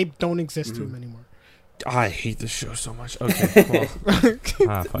they don't exist to him anymore. I hate this show so much. Okay,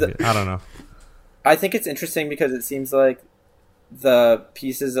 well, fuck it. I don't know. I think it's interesting because it seems like the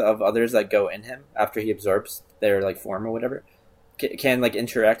pieces of others that go in him after he absorbs their like form or whatever can like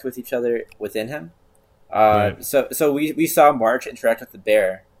interact with each other within him. Right. So we saw March interact with the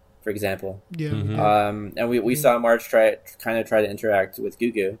bear, for example. Yeah. Mm-hmm. And we saw March try to interact with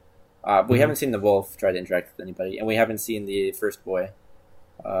Gugu. We haven't seen the wolf try to interact with anybody, and we haven't seen the first boy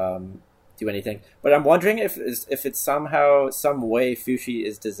do anything. But I'm wondering if it's somehow, some way Fushi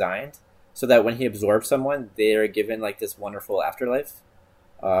is designed so that when he absorbs someone, they are given like this wonderful afterlife,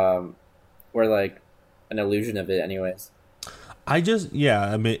 or like an illusion of it. Anyways, I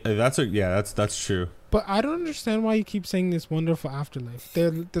mean that's true. But I don't understand why you keep saying this wonderful afterlife.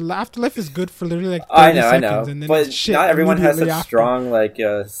 The afterlife is good for literally like 30 seconds. I know. And then but shit not everyone has such after. strong like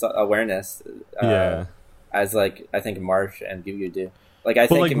awareness. As like I think March and Gugu do. Like I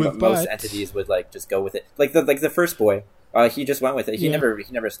think most entities would like just go with it. Like the first boy, he just went with it. He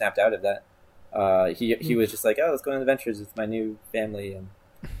never snapped out of that. He was just like, oh, let's go on adventures with my new family and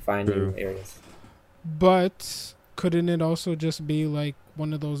find new areas. But couldn't it also just be like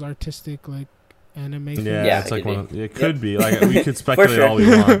one of those artistic like animation? Yeah, it's like it could be like we could speculate all we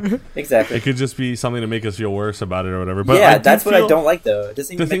want. Exactly. It could just be something to make us feel worse about it or whatever. But that's what I don't like though. It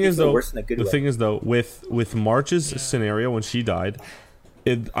doesn't even make me feel worse in a good way. The thing is though, with March's scenario when she died.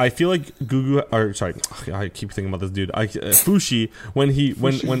 I feel like I keep thinking about this dude. Fushi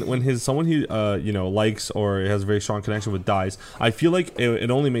when someone he likes or has a very strong connection with dies. I feel like it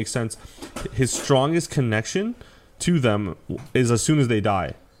only makes sense. His strongest connection to them is as soon as they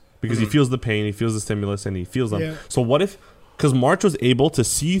die, because he feels the pain, he feels the stimulus, and he feels them. Yeah. So what if, because March was able to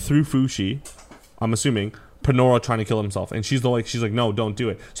see through Fushi, I'm assuming Panora trying to kill himself, and she's like no, don't do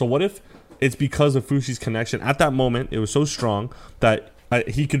it. So what if it's because of Fushi's connection at that moment? It was so strong that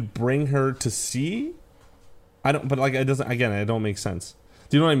he could bring her to see. But like it doesn't. Again, it don't make sense.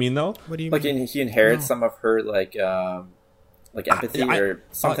 Do you know what I mean though? What do you mean? Like he inherits some of her like empathy or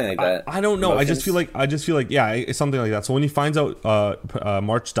something like that. I don't know. Emotions? I just feel like it's something like that. So when he finds out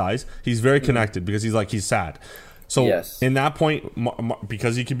March dies, he's very connected because he's sad. So in that point,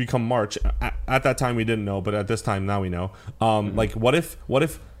 because he could become March. At that time we didn't know, but at this time now we know. Like what if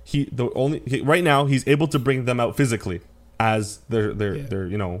right now he's able to bring them out physically as their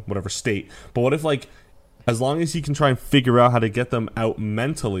whatever state. But what if like as long as he can try and figure out how to get them out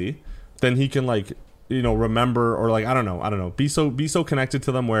mentally, then he can like remember or like I don't know be so connected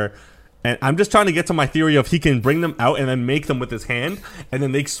to them where. And I'm just trying to get to my theory of he can bring them out and then make them with his hand and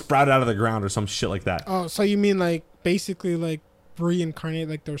then they sprout out of the ground or some shit like that. Oh, so you mean like basically like reincarnate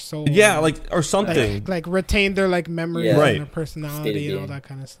like their soul? Yeah, like or something. Like retain their like memories and their personality and all that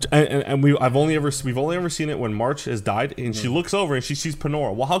kind of stuff. And we've only ever seen it when March has died and she looks over and she sees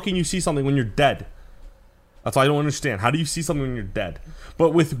Panora. Well, how can you see something when you're dead? That's what I don't understand. How do you see something when you're dead?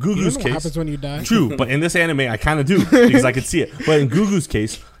 But with Gugu's case, what happens when you die? True, but in this anime, I kind of do because I could see it. But in Gugu's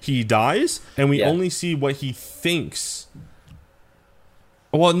case, he dies, and we only see what he thinks.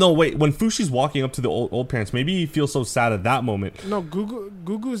 Well, no, wait. When Fushi's walking up to the old parents, maybe he feels so sad at that moment. No,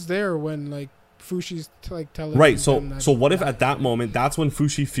 Gugu's there when like Fushi's like telling. Right. So what if at that moment, that's when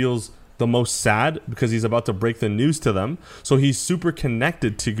Fushi feels the most sad because he's about to break the news to them. So he's super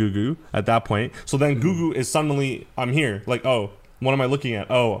connected to Gugu at that point. So then Gugu is suddenly, I'm here. Like, oh, what am I looking at?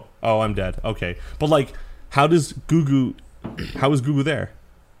 Oh, I'm dead. Okay. But like, how is Gugu there?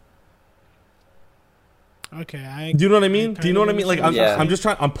 Okay, do you know what I mean? Do you know what I mean? Like, I'm just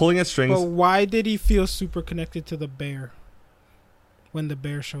trying. I'm pulling at strings. But why did he feel super connected to the bear when the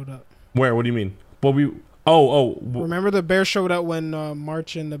bear showed up? Where? What do you mean? Well, remember the bear showed up when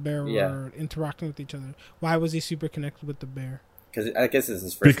March and the bear were interacting with each other. Why was he super connected with the bear? Because I guess it's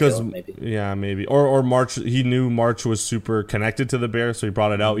his first kill, maybe. Yeah, maybe. Or March. He knew March was super connected to the bear, so he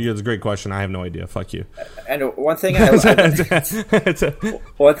brought it out. Yeah, it's a great question. I have no idea. Fuck you. And one thing I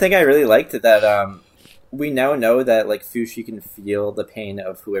really liked that we now know that like Fushi can feel the pain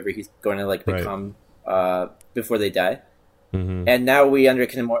of whoever he's going to like become before they die. Mm-hmm. And now we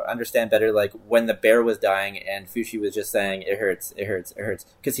can understand better like when the bear was dying and Fushi was just saying it hurts, it hurts, it hurts,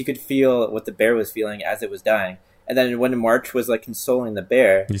 because he could feel what the bear was feeling as it was dying. And then when March was like consoling the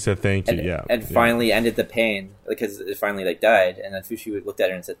bear, he said thank you, and finally ended the pain because it finally like died. And then Fushi looked at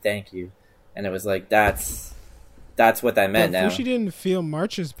her and said thank you, and it was like that's what that meant. Now Fushi didn't feel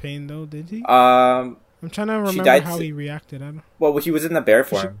March's pain though, did he? I'm trying to remember how he reacted. Well, he was in the bear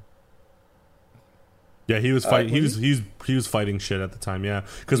form. Yeah, he was fighting. He was fighting shit at the time. Yeah,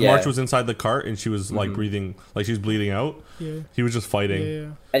 because March was inside the cart and she was like breathing, like she was bleeding out. Yeah, he was just fighting.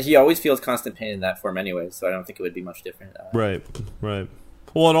 Yeah. And he always feels constant pain in that form anyway, so I don't think it would be much different. Right.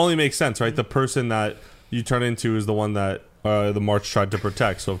 Well, it only makes sense, right? The person that you turn into is the one that the March tried to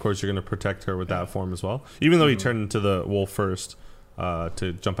protect. So of course you're going to protect her with that form as well. Even though he turned into the wolf first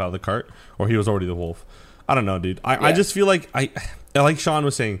to jump out of the cart, or he was already the wolf. I don't know, dude. I just feel like like Sean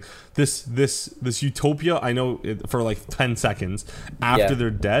was saying, this utopia, I know for like 10 seconds after they're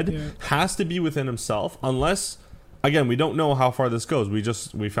dead has to be within himself, unless, again, we don't know how far this goes.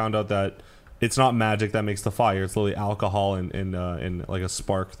 We found out that it's not magic that makes the fire. It's literally alcohol and like a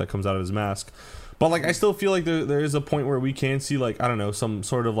spark that comes out of his mask. But like, I still feel like there is a point where we can see like, I don't know, some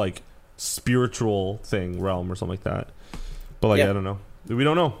sort of like spiritual realm or something like that. But like, I don't know. We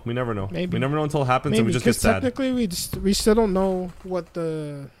don't know. We never know. Maybe. We never know until it happens, and we just get sad. Technically, we still don't know what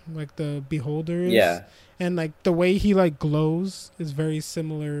the beholder is. Yeah. And like the way he like glows is very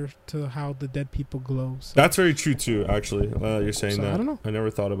similar to how the dead people glow. So. That's very true too. Actually, you're saying that. I don't know. I never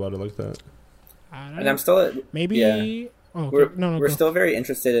thought about it like that. And I'm still maybe. Yeah. Oh, okay. We're still very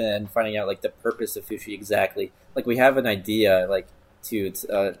interested in finding out like the purpose of Fushi exactly. Like we have an idea like to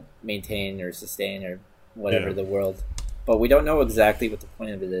maintain or sustain or whatever the world. But we don't know exactly what the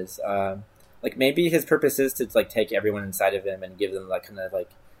point of it is. Like maybe his purpose is to like take everyone inside of him and give them like kind of like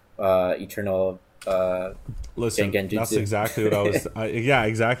eternal. Listen, Genjutsu. That's exactly what I was. Yeah,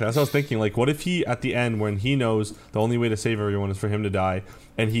 exactly. That's what I was thinking. Like, what if he at the end, when he knows the only way to save everyone is for him to die,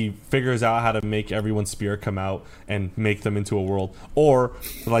 and he figures out how to make everyone's spirit come out and make them into a world, or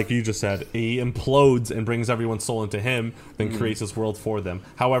like you just said, he implodes and brings everyone's soul into him, then creates this world for them.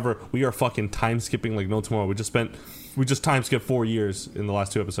 However, we are fucking time skipping like no tomorrow. We just time skipped 4 years in the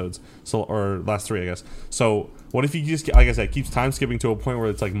last 2 episodes, or last 3, I guess. So what if he just, like I said, keeps time skipping to a point where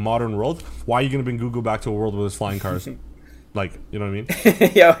it's like modern world? Why are you going to bring Gugu back to a world with his flying cars? Like, you know what I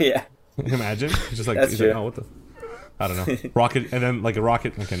mean? Yeah. Imagine. He's just like, That's true. like, oh, what the? I don't know. Rocket, and then like a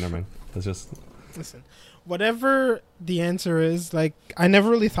rocket. Okay, never mind. That's just. Listen, whatever the answer is, like I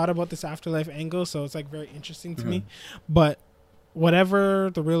never really thought about this afterlife angle, so it's like very interesting to me. But whatever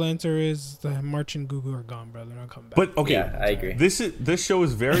the real answer is, the March and Gugu are gone, brother. They'll come back. But okay, yeah, I agree. This show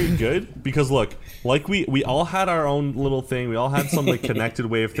is very good because look, like we all had our own little thing. We all had some like connected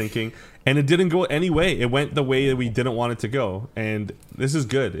way of thinking, and it didn't go any way. It went the way that we didn't want it to go, and this is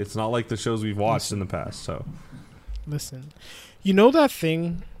good. It's not like the shows we've watched in the past. So, listen, you know that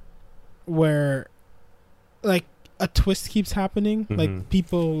thing where like a twist keeps happening, like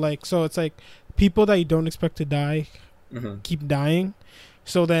people like so it's like people that you don't expect to die. Keep dying,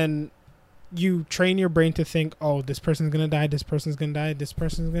 so then you train your brain to think, oh, this person's gonna die, this person's gonna die, this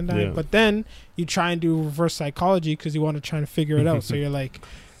person's gonna die. But then you try and do reverse psychology because you want to try to figure it out. So you're like,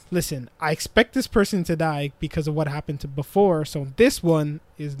 listen, I expect this person to die because of what happened to before, so this one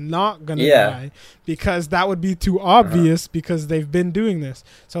is not gonna die because that would be too obvious because they've been doing this.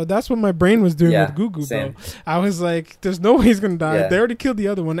 So that's what my brain was doing with Gugu, bro. I was like, there's no way he's gonna die. They already killed the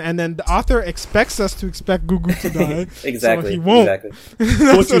other one, and then the author expects us to expect Gugu to die. Exactly. So he won't. Exactly.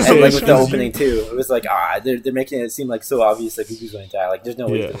 And like with the opening too, it was like they're making it seem like so obvious that Gugu's gonna die. Like there's no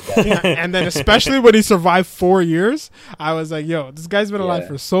way he's gonna die. And then especially when he survived 4 years, I was like, yo, this guy's been alive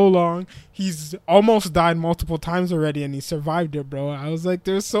for so long. He's almost died multiple times already, and he survived it, bro. I was like,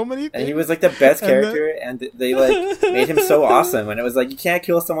 there's so many things. And he was like the best And then- character, and they like made him so awesome. And it was like, you can't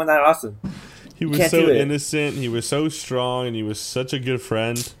kill someone that awesome. He You was can't so do it. innocent. He was so strong, and he was such a good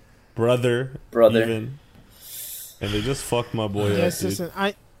friend, brother, Brother. even. And they just fucked my boy Yes, up, dude.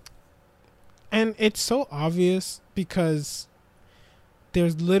 listen, and it's so obvious because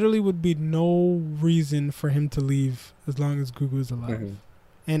there's literally would be no reason for him to leave as long as Gugu's alive. Mhm.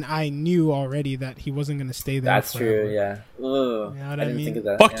 And I knew already that he wasn't going to stay there. That's forever. true. Yeah. Ugh, You know what I didn't mean? think of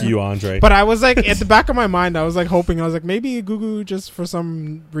that. Fuck yeah. you, Andre. But I was like, at the back of my mind, I was like hoping, I was like, maybe Gugu just for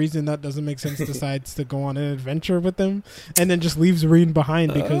some reason that doesn't make sense decides to go on an adventure with them and then just leaves Reen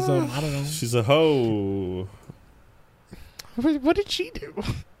behind because, I don't know. She's a hoe. What did she do?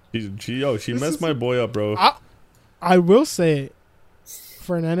 She This messed is- my boy up, bro. I will say,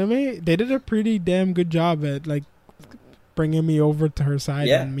 for an anime, they did a pretty damn good job at like bringing me over to her side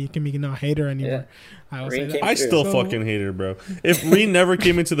Yeah. and making me not hate her anymore. I will say Reen that. came I through. still So- fucking hate her, bro. If Reen never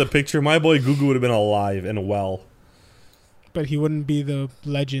came into the picture, my boy Gugu would have been alive and well. But he wouldn't be the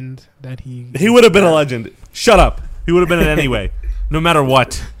legend that he. He would have been a legend. Shut up. He would have been it anyway, no matter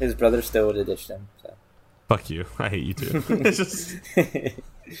what. His brother still would have ditched him. So. Fuck you. I hate you too. It's just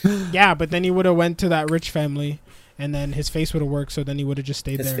Yeah, but then he would have went to that rich family, and then his face would have worked. So then he would have just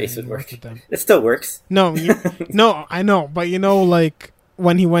stayed His there. face and would work. worked with them. It still works. No, no, I know, but like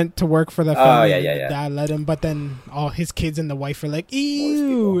when he went to work for the family, yeah, and yeah, the yeah. dad let him, but then all his kids and the wife were like, people.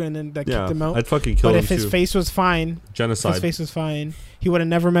 "Ew," and then they yeah. kicked him out. I'd fucking kill But him if his too. face was fine, Genocide. his face was fine, he would have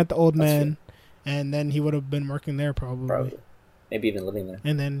never met the old That's man, and then he would have been working there probably. Probably. Maybe even living there.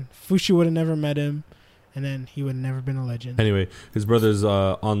 And then Fushi would have never met him, and then he would have never been a legend. Anyway, his brother's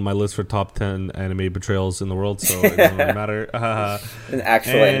on my list for top 10 anime betrayals in the world, so it doesn't really matter. An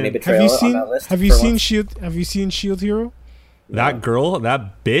actual And- anime Have betrayal you seen? on that list. Have you for seen once. Shield? Have you seen Shield Hero? That girl,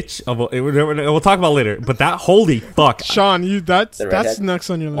 that bitch. We'll talk about it later. But that holy fuck. Sean, that's The redhead? next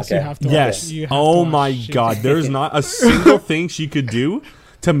on your list. Okay. You have to. Yes. Watch. You have to Oh watch my Shield god. Hero. There's not a single thing she could do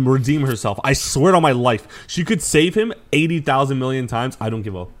to redeem herself. I swear on my life. She could save him 80,000 million times. I don't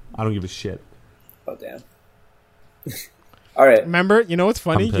give a shit. Oh damn. All right. Remember, you know what's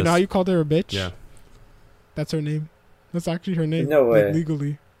funny? I'm You know pissed. how you called her a bitch? Yeah. That's her name. That's actually her name. No like, way.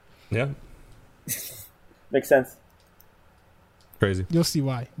 legally. Yeah. Makes sense. Crazy. You'll see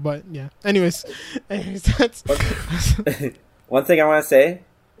why. But yeah. Anyways, that's One thing I want to say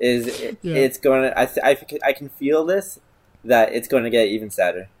is Yeah. it's going to. I can feel this that it's going to get even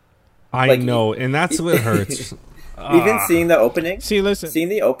sadder. I Like, know, and that's what hurts. Even seeing the opening, see. Listen, seeing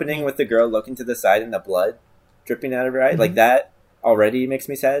the opening with the girl looking to the side and the blood dripping out of her eye, Mm-hmm. like that already makes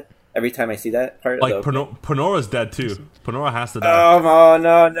me sad. Every time I see that part. Like of the opening. Panora's dead too. Panora has to die. Oh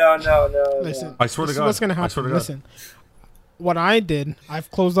no. listen. I swear to This is God. what's gonna I happen. swear to God. Listen. What I did, I've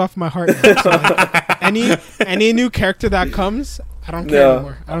closed off my heart. Now. So like, any new character that comes, I don't care No,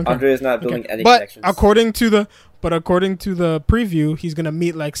 anymore. I don't care. Andre is not Okay. building any But connections. according to the preview, he's gonna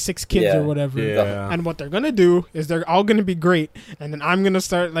meet like 6 kids Yeah. or whatever. Yeah. And what they're gonna do is they're all gonna be great, and then I'm gonna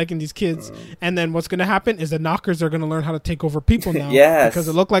start liking these kids. And then what's gonna happen is the knockers are gonna learn how to take over people now. Yes. Because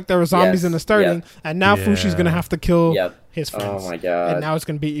it looked like there were zombies Yes. in the starting, Yep. and now Yeah. Fushi's gonna have to kill Yep. his friends. Oh my god. And now it's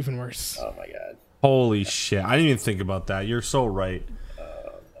gonna be even worse. Oh my god. Holy shit. I didn't even think about that. You're so right.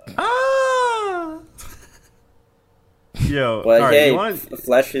 Ah! Yo. Well, alright, hey, you want-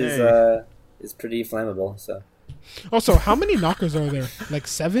 flesh Hey. is pretty flammable. So Also, how many knockers are there? Like I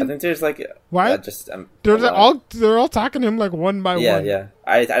 7? think there's like Why? just They're a lot. all attacking him like one by Yeah, one. yeah.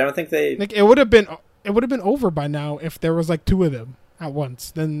 I don't think they. Like it would have been over by now if there was like 2 of them at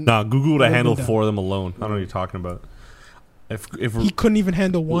once. Then Nah, Google would have Would've handled been 4 of them alone. I don't know what you're talking about. If he couldn't even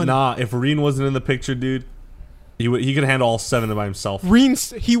handle one. Nah, if Reen wasn't in the picture, dude, he could handle all 7 by himself.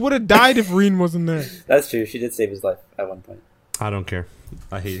 He would have died if Reen wasn't there. That's true. She did save his life at one point. I don't care.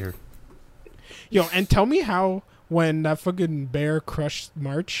 I hate her. Yo, and tell me how when that fucking bear crushed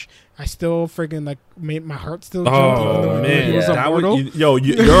March, I still friggin' like made my heart still jump. even though I Oh knew man, he was Yeah. that immortal.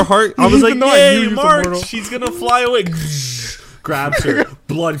 your heart. I was Even like, though I knew he "Yay, was March! immortal. She's gonna fly away." Grabs her,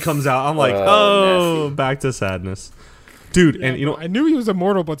 blood comes out. I'm like, Oh, "Oh, nasty. back to sadness." Dude, Yeah, and you know, I knew he was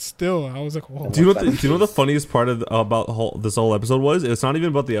immortal, but still, I was like, whoa. do you know what the funniest part of about this whole episode was? It's not even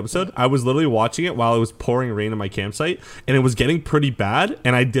about the episode. I was literally watching it while it was pouring rain in my campsite, and it was getting pretty bad,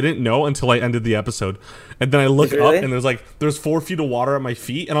 and I didn't know until I ended the episode. And then I look Really? up, and there's 4 feet of water at my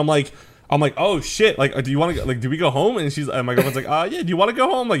feet, and I'm like, oh shit! Like, do you want to do we go home? And my girlfriend's like, yeah. Do you want to go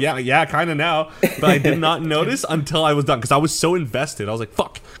home? Like, yeah, kind of now. But I did not notice until I was done because I was so invested. I was like,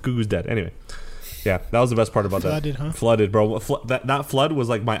 fuck, Gugu's dead. Anyway. Yeah, that was the best part about Flooded, that. huh? Flooded, bro. That flood was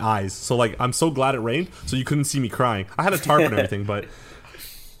like my eyes. So like, I'm so glad it rained, so you couldn't see me crying. I had a tarp and everything, but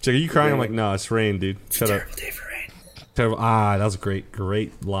she's like, are you crying? I'm like, no, it's rain, dude. Shut up. Terrible day for rain. Terrible. Ah, that was a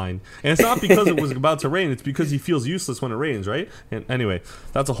great line. And it's not because it was about to rain. It's because he feels useless when it rains, right? And anyway,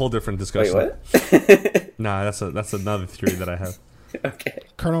 that's a whole different discussion. Wait, what? Nah, that's another theory that I have. Okay.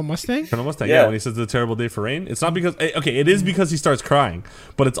 Colonel Mustang. Colonel Mustang, Yeah. when he says it's a terrible day for rain, it's not because okay, it is because he starts crying,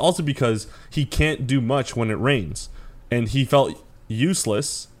 but it's also because he can't do much when it rains, and he felt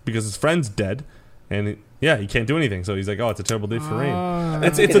useless because his friend's dead, and he can't do anything. So he's like, oh, it's a terrible day for rain.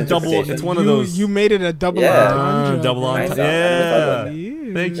 It's a double. It's one of those. You made it a double Yeah. entendre. Double Nice. entendre. Yeah.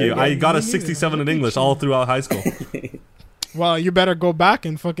 Yeah. Thank you. I got a 67 in English all throughout high school. Well, you better go back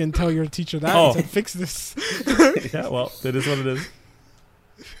and fucking tell your teacher that Oh. and say, fix this. Yeah, well, it is what it is.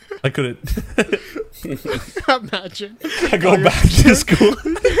 I couldn't. Imagine. I go back to school.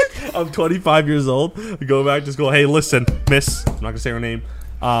 I'm 25 years old. I go back to school. Hey, listen, miss. I'm not gonna say her name.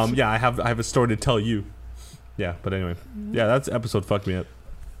 Yeah, I have a story to tell you. Yeah, but anyway, yeah, that's episode fucked me up.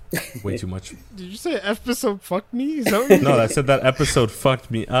 Way too much. Did you say episode fuck me? Is that what you No, I said that episode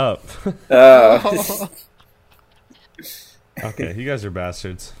fucked me up. Oh. Okay, you guys are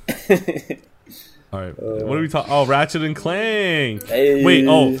bastards. All right, what are we talking? Oh, Ratchet and Clank. Hey. Wait,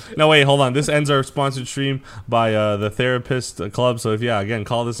 wait, hold on. This ends our sponsored stream by the Therapist Club. So if again,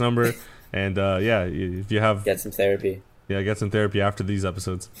 call this number, and if you have Get some therapy. get some therapy after these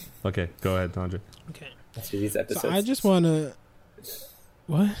episodes. Okay, go ahead, Andre. Okay. After these episodes. So I just want to...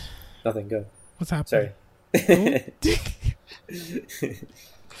 What? Nothing, go. What's happening? Sorry.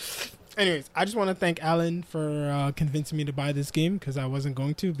 Anyways, I just want to thank Alan for convincing me to buy this game because I wasn't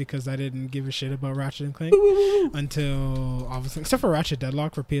going to because I didn't give a shit about Ratchet and Clank until obviously, except for Ratchet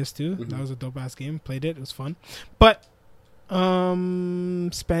Deadlock for PS2. Mhm. That was a dope ass game. Played it. It was fun. But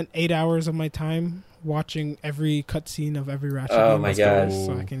spent 8 hours of my time watching every cutscene of every Ratchet Oh game. my as well, God.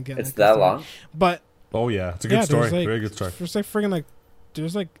 So I can get It's like, that the long? But Oh yeah, it's a good story. there's like, Very good story. There's like friggin' like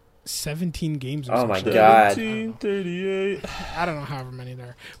there's like 17 games. Or Oh some my shit. God. 1738. I don't know however many there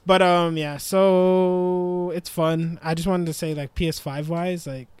are. But yeah, so it's fun. I just wanted to say like PS5 wise,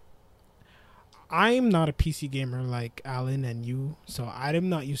 like I'm not a PC gamer like Alan and you, so I'm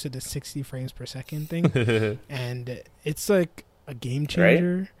not used to the 60 frames per second thing. And it's like a game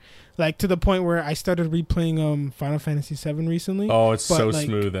changer. Like to the point where I started replaying Final Fantasy 7 recently. Oh, it's But, so like,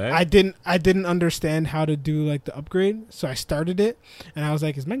 smooth, eh? I didn't understand how to do like the upgrade, so I started it and I was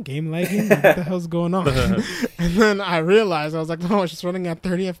like, "Is my game lagging? Like, what the hell's going on?" And then I realized I was like, "No, it's just running at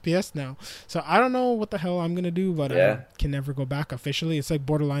 30 FPS now." So I don't know what the hell I'm gonna do, but Yeah. I can never go back officially. It's like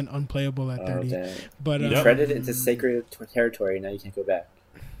borderline unplayable at Oh, 30. damn. But You Yep. treaded into sacred territory, now you can't go back.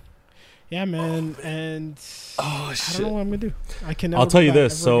 yeah, man, and Oh I shit! don't know what I'm gonna do. I can. Never I'll tell go you back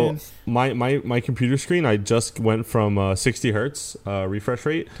this. ever So again my computer screen, I just went from 60 hertz refresh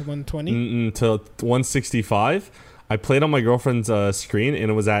rate to 120. to 165. I played on my girlfriend's screen and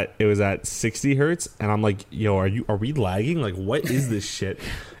it was at 60 hertz, and I'm like, yo, are we lagging? Like, what is this shit?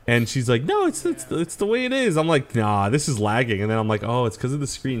 And she's like, no, it's the way it is. I'm like, nah, this is lagging. And then I'm like, oh, it's because of the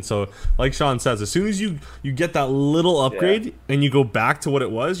screen. So like Sean says, as soon as you get that little upgrade and you go back to what it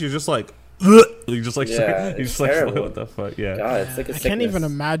was, you're just like, ugh. You're just like, Yeah, you're it's just like, terrible. what the fuck? Yeah. God, it's like a I can't even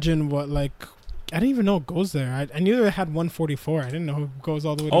sickness. imagine what like. I didn't even know it goes there. I knew it had 144. I didn't know it goes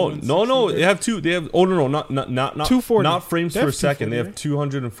all the way to Oh 160. no! They have two. They have not 240. not frames They per have second. They 240, have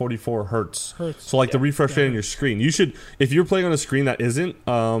 244 hertz. Hertz. So like the refresh rate Yeah. on your screen, you should, if you're playing on a screen that isn't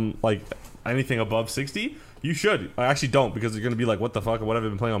like anything above 60, you should. I actually don't, because you're gonna be like, what the fuck? What have I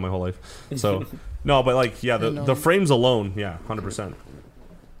been playing all my whole life? So no, but like yeah, I know. the frames alone, yeah, 100%.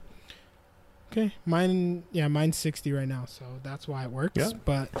 Okay, mine's 60 right now, so that's why it works. Yeah.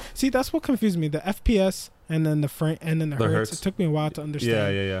 But see, that's what confused me: the FPS and then the frame and then the hertz. It took me a while to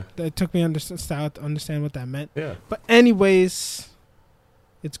understand. Yeah. It took me to understand what that meant. Yeah. But anyways,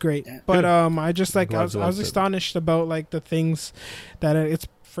 it's great. Yeah. But Good. I just like Glad I was you liked it. astonished about like the things that it's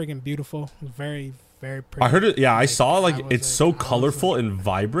friggin' beautiful, very very pretty. I heard it. Yeah, I Like, saw like was it's so I was colorful like- and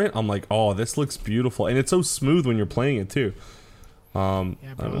vibrant. I'm like, oh, this looks beautiful, and it's so smooth when you're playing it too. Yeah, I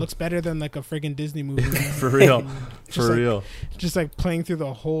but don't it know. looks better than like a friggin' Disney movie. man. For real. Just For like, real. just like playing through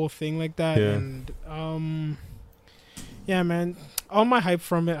the whole thing like that. Yeah. And yeah, man, all my hype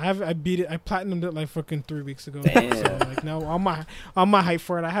from it, I beat it. I platinumed it like fucking 3 weeks ago. Damn. So like now all my hype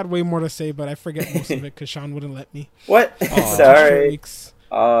for it. I had way more to say, but I forget most of it because Sean wouldn't let me. What? Aw. Sorry. Weeks.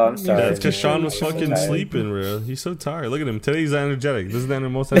 Oh, I'm Yeah, sorry. That's because Sean was I'm so fucking tired. sleeping, bro. He's so tired. Look at him. Today he's energetic. This is the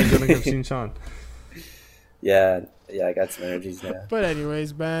most energetic I've seen Sean. Yeah, I got some energies now. But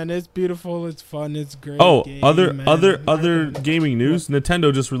anyways, man, it's beautiful. It's fun. It's great. Oh, game, other man. other gaming news.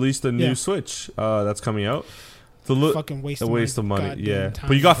 Nintendo just released a new Yeah. Switch. That's coming out. The look, Fucking waste a waste of money. goddamn Yeah, time,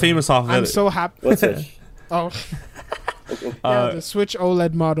 but you got bro. famous off of I'm it. so happy. What's it? Oh, The Switch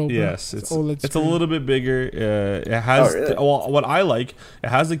OLED model. Bro. Yes, it's OLED a little bit bigger. It has really? what I like. It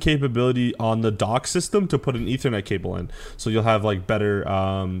has the capability on the dock system to put an Ethernet cable in, so you'll have like better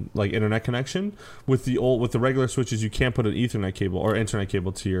like internet connection. With the regular Switches, you can't put an Ethernet cable or internet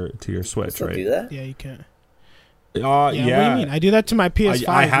cable to your Switch, Still right? do that? Yeah, you can. Yeah. What do you mean? I do that to my PS5.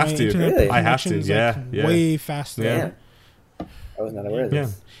 I have My to. internet Really? I have to. connection's, Yeah. way faster. Yeah. I was not aware of Yeah.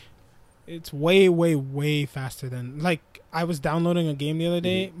 this. It's way, way, way faster than like I was downloading a game the other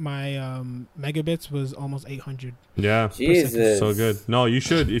day. My megabits was almost 800. Yeah. Jesus. So good. No, you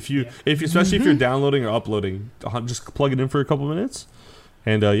should especially if you're downloading or uploading, just plug it in for a couple minutes,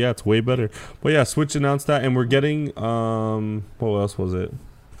 and yeah, it's way better. But yeah, Switch announced that, and we're getting what else was it?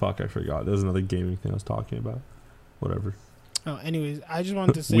 Fuck, I forgot. There's another gaming thing I was talking about. Whatever. Oh, anyways, I just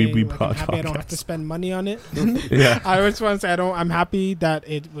wanted to say I'm happy I don't have to spend money on it. Yeah. I just want to say I'm happy that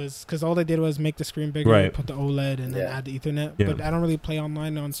it was because all they did was make the screen bigger, Right. put the OLED, and then add the Ethernet. Yeah. But I don't really play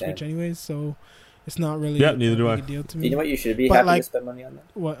online on Switch anyways, so it's not really neither do a I. big deal to me. You know what? You should be But, happy like, to spend money on that.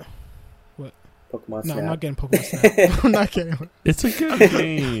 What? Pokemon No, Snap. I'm not getting Pokemon Snap. I'm not getting. It's a good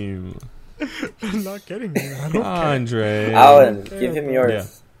game. I'm not getting it. I don't care. Andre. Alan, Okay, give him bro.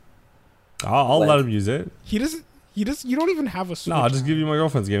 yours. I'll let him use it. He doesn't. You don't even have a Switch. No, I'll just give you my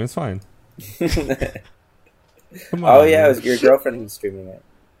girlfriend's game. It's fine. Come on. Oh yeah, man. it was your girlfriend who's streaming it.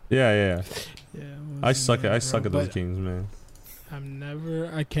 Yeah. Yeah, I suck at those but games, man. I'm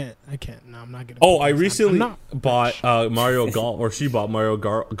never. I can't. No, I'm not getting. Oh, Pokemon I Snap. recently I'm not- bought Mario Golf, or she bought Mario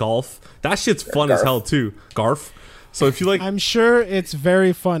Golf. That shit's fun as Garf. hell too. Garf. So if you like, I'm sure it's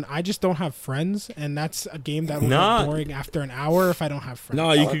very fun. I just don't have friends, and that's a game that will Nah. get boring after an hour if I don't have friends.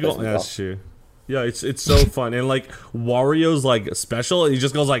 no, you Oh, could go. that's Yeah, that's true. Yeah, it's so fun, and like Wario's like special. He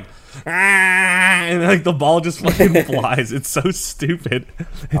just goes like, and like the ball just fucking flies. It's so stupid.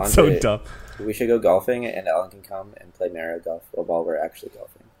 It's so Andre, dumb. We should go golfing, and Alan can come and play Mario Golf while we're actually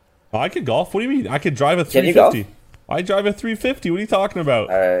golfing. Oh, I could golf. What do you mean? I could drive a Can you golf? 350. I drive a 350. What are you talking about?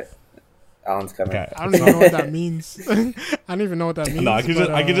 All right, Alan's coming. Okay. I don't even know what that means. I don't even know what that means. No, I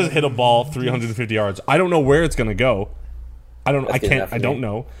could just hit a ball 350 yards. I don't know where it's gonna go. That's good enough for I me. don't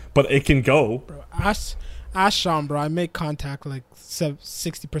know, but it can go. Bro, ask Sean, bro. I make contact like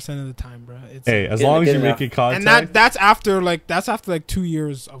 60% of the time, bro. It's Hey, as Good- long as good you're enough. making contact. and that's after like 2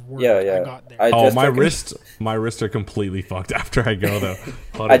 years of work. Yeah, yeah. I got there. I Oh, just my took- wrists are completely fucked after I go though.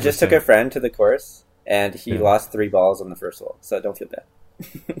 I just took a 100%. friend to the course, and he Yeah. lost 3 balls on the first hole. So don't feel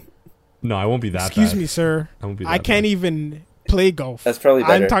bad. No, I won't be that. Excuse bad. me, sir. I won't be. I that can't bad. even play golf. That's probably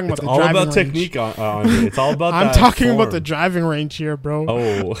better. I'm talking about It's the all driving about range. technique. It's all about. I'm that talking about form. the driving range here, bro.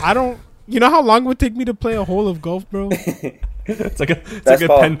 Oh, I don't. You know how long it would take me to play a hole of golf, bro? it's like a Best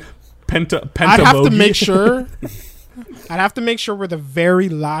ball. penta. I'd have to bogey. make sure. I'd have to make sure we're the very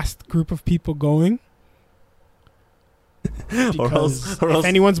last group of people going. Because or else if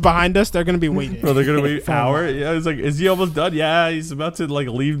anyone's behind us, they're gonna be waiting. Bro, they're gonna wait an For a hour. while. Yeah, it's like, is he almost done? Yeah, he's about to like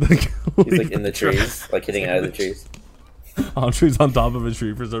leave the. He's like in the trees, like hitting out of the trees. Andre's on top of a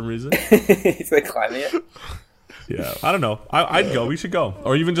tree for some reason. He's like climbing it. Yeah, I don't know. I'd go. We should go,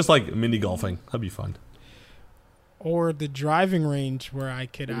 or even just like mini golfing. That'd be fun. Or the driving range where I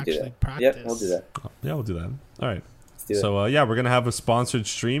could We can do actually that. practice. Yep, we'll do that. Yeah, we'll do that. All right. Let's do that. So yeah, we're gonna have a sponsored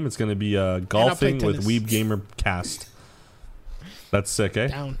stream. It's gonna be golfing with tennis. Weeb Gamer Cast. That's sick, eh?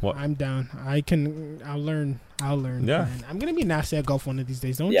 Down. What? I'm down. I'll learn. Yeah. Man. I'm gonna be nasty at golf one of these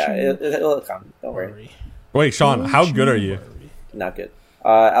days. Don't Yeah, you it'll come. Don't worry. worry. Wait, Sean, Don't how good are you? worry. Not good.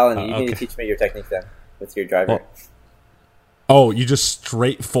 Alan, you need to okay. teach me your technique then with your driver. Well, oh, you just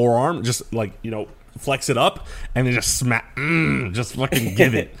straight forearm, just like flex it up, and then just smack, just fucking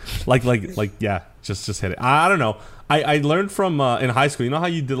give it, like yeah, just hit it. I don't know. I learned from in high school. You know how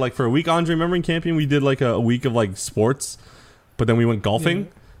you did like for a week, Andre? Remember in camping we did like a week of like sports, but then we went golfing.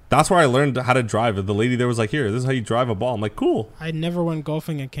 Yeah. That's where I learned how to drive. The lady there was like, "Here, this is how you drive a ball." I'm like, "Cool." I never went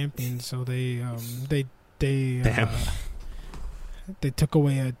golfing and camping, so they Damn. they took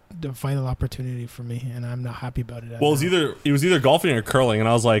away a vital opportunity for me, and I'm not happy about it. Well, it was either golfing or curling, and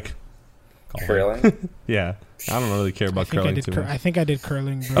I was like, golfing. Curling. Yeah, I don't really care about curling too much. I think I did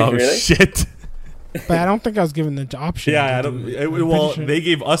curling, bro. Oh Really? shit! But I don't think I was given the option. Yeah, I to don't. do it. I'm pretty Well, sure- they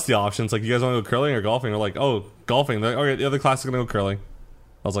gave us the options. Like, you guys want to go curling or golfing? We're like, oh, golfing. They're like, okay, the other class is gonna go curling.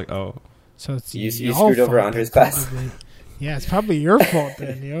 I was like, oh, so it's You your screwed over fault, Andre's then, class. probably. Yeah, it's probably your fault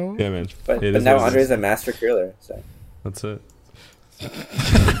then, yo. yeah, man. But It is now what it Andre's is. a master curler. So That's it.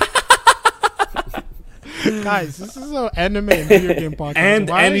 Guys, this is an anime and video game podcast. And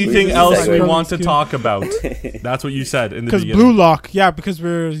Why are anything you else like we girly want to skin? talk about. That's what you said in the Because beginning. Blue Lock, yeah, because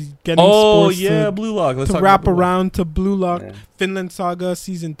we're getting Oh sports yeah, to, Blue Lock. Let's to talk wrap about Blue Lock. around to Blue Lock, Yeah. Finland Saga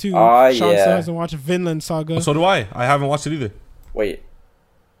season 2. Oh, Sean yeah. still hasn't watched Vinland Saga. So do I. I haven't watched it either. Wait,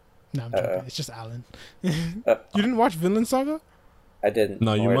 No, I'm joking. It's just Alan. uh, You didn't watch Vinland Saga? I didn't.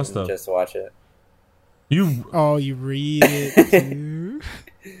 No, you more must than have. just watch it. You Oh, you read it too.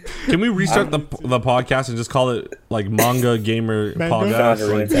 can we restart the podcast and just call it like Manga Gamer Manga? Sean Podcast?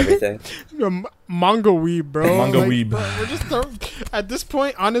 ruins everything. Manga weeb, bro. Manga weeb. Bro, we're just at this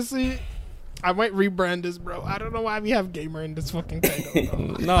point, honestly, I might rebrand this, bro. I don't know why we have gamer in this fucking title. Bro.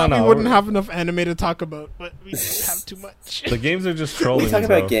 No, We no. wouldn't have enough anime to talk about, but we just have too much. The games are just trolling. We talk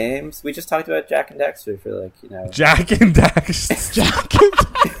bro. about games. We just talked about Jack and Dexter for like Jack and Dax. Jack.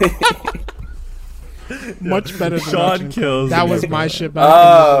 Much better than Sean Ratchet and kills That me, was bro. my shit back Oh,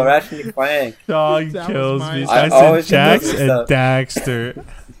 in the day. Ratchet and Clank. Sean That was kills mine. me. I I always said Jax get and mixed up. Daxter.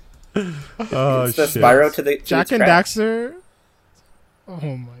 Oh It's the shit! Spyro to the to Jack its and crack. Daxter.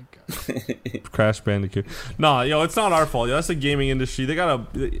 Oh my god. Crash Bandicoot. Nah, yo, it's not our fault. Yo, that's the gaming industry. They got a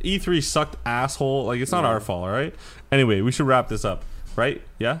E3 sucked asshole. Like it's not our fault, all right? Anyway, we should wrap this up, right?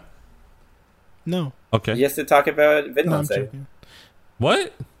 Yeah. No, Okay. He has to talk about no, I'm Vinland Saga. joking.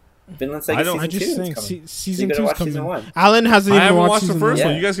 What? Vinland I Saga don't- I season just 2 think is coming. season gotta 2 is watch coming. season 1. Alan hasn't I even haven't watched watched the season first 1.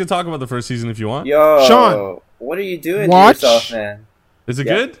 one. Yeah. You guys can talk about the first season if you want. Yo, Sean. what are you doing Watch- to yourself, man? Is it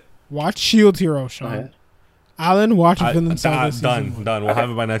Yeah. good? Watch Shield Hero, Sean. Okay. Alan, watch Vinland Saga season done. 1. Done. We'll Okay. have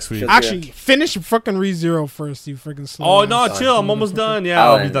it by next week. Shield- Actually, finish fucking ReZero first, you freaking slow. Oh ass. no, Done. chill. I'm almost done. Yeah,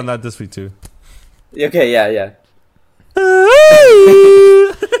 I'll be Alan. done that this week too. Okay, yeah.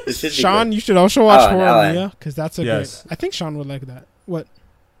 It should be Sean, good. you should also watch Alan, Alan. Horror because that's a Yes. great. I think Sean would like that. What?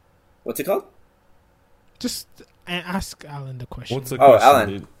 What's it called? Just ask Alan the question. What's the Oh, question, Alan.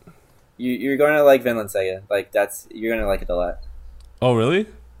 dude? You're going to like Vinland Saga. Like you're gonna like it a lot. Oh really?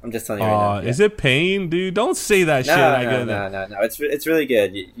 I'm just telling you right now. Is it pain, dude? Don't say that shit. I get it. No. It's really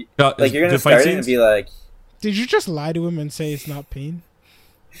good. Like You're gonna start it and be like, Did you just lie to him and say it's not pain?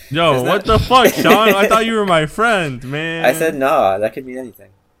 Yo, Is what that- the fuck, Sean? I thought you were my friend, man. I said no. That could mean anything.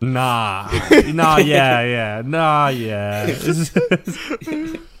 nah, yeah.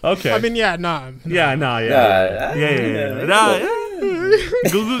 Okay. I mean, yeah, nah. yeah. Nah.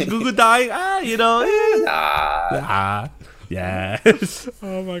 Google dying. You know. Nah. Yes.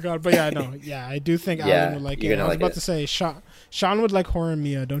 Oh my god, but yeah, no, yeah, I do think Yeah, Alan would like you're it. I gonna was like about it. to say Sean would like Horror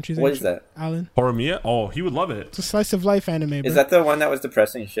Mia, don't you think? What is that? Alan? Horror Mia? Oh, he would love it. It's a slice of life anime, bro. Is that the one that was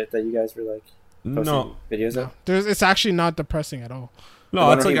depressing shit that you guys were like posting No, videos No, of? it's actually not depressing at all. The no,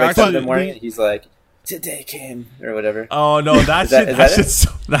 one it's where like he wakes up in actually. the morning and he's like, "Today came" or whatever. Oh no, that Is that- shit. is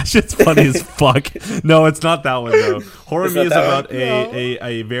That that it? shit's funny as fuck. No, it's not that one though. Horror It's Me not is that about one?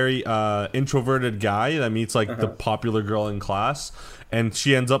 a very introverted guy that meets like the popular girl in class, and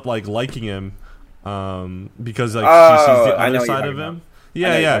she ends up like liking him because like she sees the I other know what you're side talking of him. about. Yeah,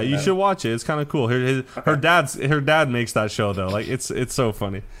 know what you're yeah, talking you about. should watch it. It's kind of cool. Her dad makes that show though. Like it's so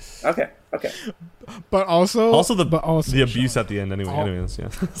funny. Okay. But also, Also the Sean, abuse at the end. Anyway, Oh. anyways, yeah.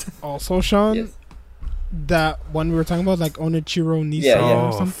 Also, Sean, Yes. that one we were talking about, like Onichiro Nisa Yeah, yeah.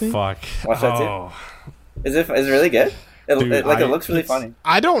 or something. Fuck. Watch that too. Oh. Is it really good? Dude, It I- looks really it's- funny.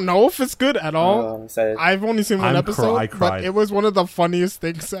 I don't know if it's good at all. Oh, I'm excited. I've only seen one I episode, but cried. it was one of the funniest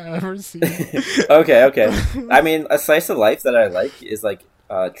things I've ever seen. Okay. I mean, a slice of life that I like is like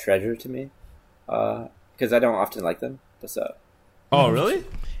Treasure to me, because I don't often like them. So, Oh, really?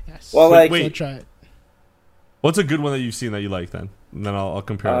 Yes. well, Wait, like, wait. So try it. What's a good one that you've seen that you like then? And then I'll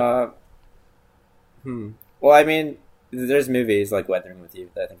compare it. Well, I mean, there's movies like Weathering with You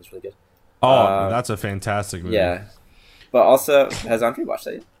that I think is really good. Oh, that's a fantastic movie. Yeah, but also has Andre watched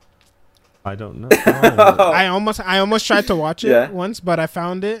that yet? I don't know. Oh. I almost tried to watch it Yeah. once, but I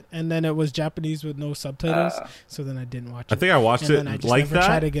found it, and then it was Japanese with no subtitles, so then I didn't watch it. I think I watched And it then I just like never tried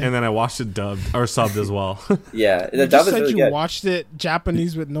that, again. and then I watched it dubbed or subbed as well. Yeah, the You dub just is said really you good. watched it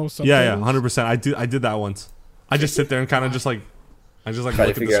Japanese with no subtitles. yeah, 100%. I did that once. I just sit there and kind of just like, I just like Try to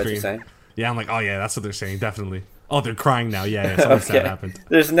look at the figure out what you're screen. saying. Yeah, I'm like, oh yeah, that's what they're saying, definitely. Oh, they're crying now. Yeah, something sad Okay. happened.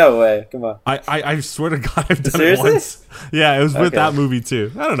 There's no way. Come on. I swear to God, I've done Seriously? it once. Yeah, it was with Okay. that movie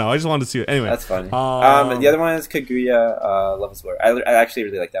too. I don't know. I just wanted to see it. Anyway. That's funny. Um, The other one is Kaguya Love is War. I actually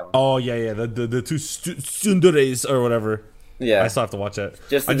really like that one. Oh yeah. The two tsunderes or whatever. Yeah, I still have to watch it.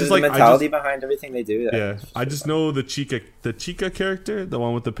 just I the like mentality behind everything they do. Yeah, I just know the Chica character, the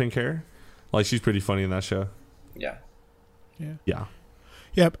one with the pink hair. Like she's pretty funny in that show. Yeah. Yeah.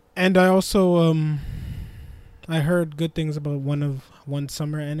 Yep. And I also I heard good things about one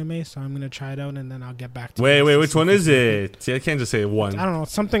summer anime, so I'm gonna try it out and then I'll get back to you. Wait, guys to which see one if is it's it? See, I can't just say one. good. I don't know.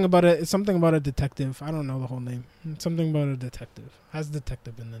 Something about it. It's something about a detective. I don't know the whole name. Something about a detective. Has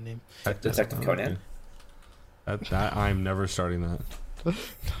detective in the name. Detective Conan. That I'm never starting that.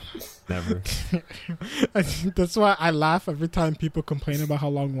 Never. That's why I laugh every time people complain about how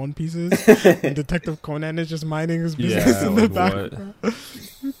long One Piece is. And Detective Conan is just minding his business Yeah, in the like background.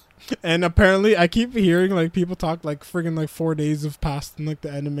 And apparently, I keep hearing like people talk like friggin' like 4 days have passed in like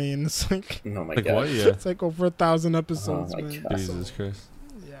the anime, and it's like Oh my Like god. what? Yeah. it's like over 1,000 episodes, Oh my man. God. Jesus Christ.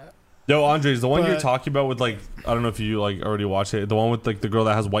 Yeah, Yo, Andre, is the one you're But- talking about with like I don't know if you like already watched it. The one with like the girl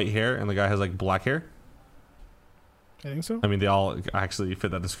that has white hair and the guy has like black hair. I think so. I mean, they all actually fit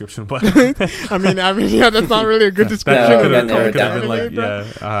that description, but I mean, yeah, that's not really a good description. No, of yeah, the narrow it Conan down. been like anime, bro.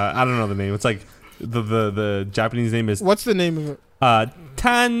 yeah. I don't know the name. It's like the Japanese name is What's the name of it?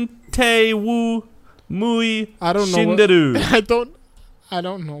 Tante Wu Mui I don't know. Shinderu. I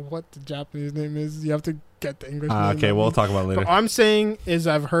don't know what the Japanese name is. You have to get the English name. Okay, of we'll it. talk about it later. But all I'm saying is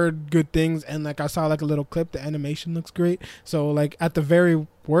I've heard good things, and like I saw like a little clip. The animation looks great. So like at the very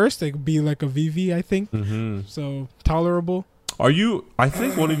worst, it could be like a VV, I think. Mm-hmm. So tolerable. Are you? I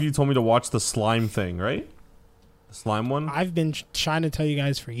think one of you told me to watch the slime thing, right? The slime one. I've been trying to tell you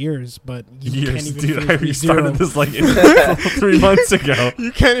guys for years, but you can't Years, even dude. I finish restarted ReZero. this like 3 months ago.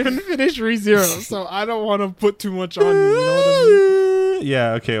 You can't even finish ReZero, so I don't want to put too much on you. You know what I mean?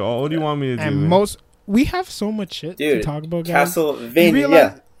 Yeah. Okay. Well, what do you want me to do? And man? we have so much shit to Dude, talk about, guys. You Castlevania.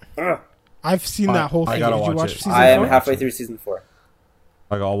 realize- Ugh. I've seen I- that whole I thing. gotta Did you watch watch it. season I am 4? halfway through season 4.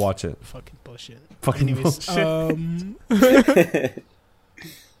 Like, I'll watch it. Fucking bullshit. Fucking Anyways, bullshit.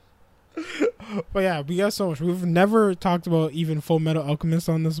 but yeah, we got so much. We've never talked about even Full Metal Alchemist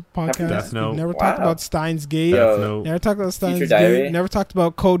on this podcast. Death Note. We've never Wow. talked about Steins Gate. Yo, Death Note. Never talked about Steins Future Diary. Gate. Never talked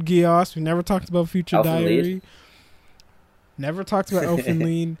about Code Geass. We never talked about Future Elfen Diary. Lied. Never talked about Elfen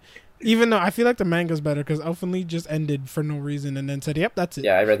Lied. Even though I feel like the manga's better because Elfen Lied just ended for no reason and then said, "Yep, that's it."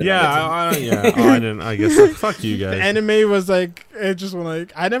 Yeah, I read the Yeah. manga too. Yeah. Oh, I didn't. I guess. Fuck you The guys. anime was like it just went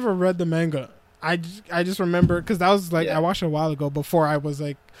like I never read the manga. I just remember because that was like Yeah. I watched it a while ago before I was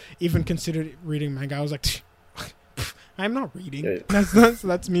like even considered reading manga. I was like, I'm not reading. Right.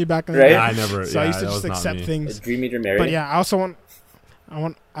 That's me back in the Right? day. Yeah, I never. So yeah, I used to that just was not accept me. things. Dream Eater Mary. But yeah, I also want.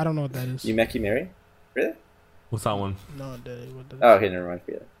 I don't know what that is. Yumeki Mary? Really? What's that one? No, what that is. Oh, okay, never mind.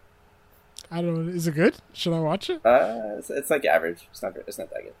 Forget it. I don't know. Is it good? Should I watch it? It's like average. It's not that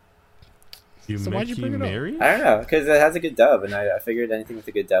good. You So why'd you bring it up? Mary? I don't know, because it has a good dub, and I figured anything with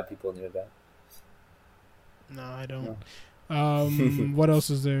a good dub people knew about. No, I don't. What else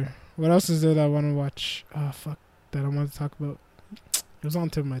is there? What else is there that I want to watch? Oh fuck, that I want to talk about. It was on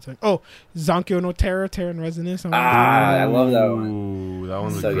tip of my tongue. Oh, Zankyo no Terror, Terror and Resonance. I love that one. Ooh, that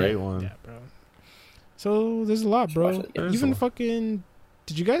one's So a great good. one. Yeah, bro. So there's a lot, bro. Watch it again. Even There's a- fucking.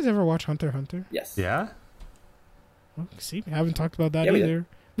 Did you guys ever watch Hunter x Hunter? Yes. Yeah. Oh, see, we haven't talked about that Yeah, we either.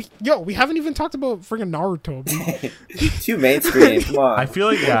 We haven't even talked about friggin' Naruto. Dude. Too mainstream. Come on. I feel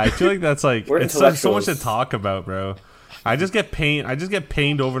like that's like We're it's so much to intellectuals. talk about, bro. I just get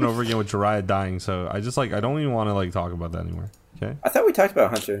pained over and over again with Jiraiya dying, so I don't even want to like talk about that anymore. Okay? I thought we talked about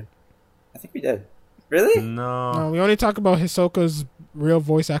Hunter. I think we did. Really? No. No, we only talk about Hisoka's real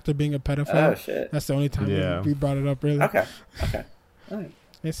voice actor being a pedophile. Oh shit. That's the only time Yeah. we brought it up, really. Okay. Alright.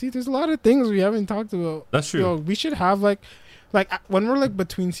 And see, there's a lot of things we haven't talked about. That's true. Yo, we should have like when we're like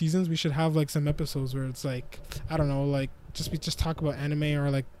between seasons, we should have like some episodes where it's like I don't know, like we just talk about anime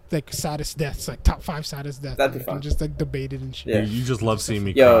or like saddest deaths, like top 5 saddest deaths. That'd be and fun. just like debate it and shit. Yeah. You just love seeing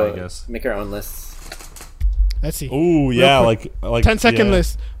me Yo, cry, I guess. make our own lists. Let's see. Ooh, yeah, quick. like 10-second yeah.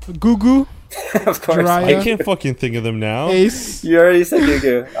 list. Gugu, Of course. Jiraiya. I can't fucking think of them now. Ace, You already said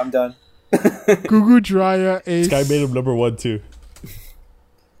Gugu. I'm done. Gugu, Jiraiya, Ace. This guy made him number 1 too.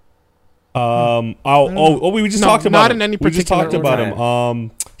 We just No, talked about not him. in any We just particular talked about order.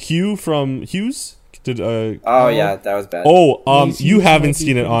 him. Hugh from Hughes did Oh yeah, that was bad. Macy's you haven't might be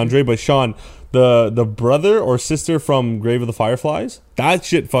seen it, pretty Andre, but Sean, the brother or sister from Grave of the Fireflies, that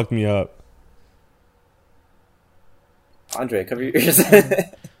shit fucked me up. Andre, cover your ears.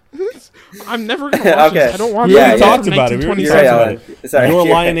 I'm never gonna watch Okay. this. I don't want. We Yeah, already yeah. talked about it. We already You're talked right, about Alan. it. Sorry. Your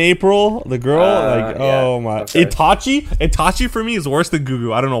Lion April, the girl, like yeah. oh my, I'm sorry. Itachi for me is worse than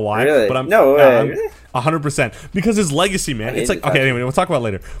Gugu. I don't know why, Really? but I'm No way. I'm Really? 100% because his legacy, man. I It's hate like okay. Itachi. Anyway, we'll talk about it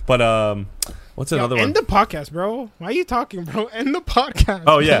later. But what What's another one? End the podcast, bro. Why are you talking, bro? End the podcast.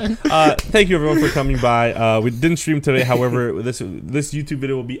 Oh yeah. Thank you everyone for coming by. We didn't stream today, however, this YouTube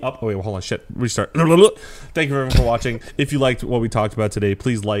video will be up. Oh wait, hold on, shit. Restart. Thank you everyone for watching. If you liked what we talked about today,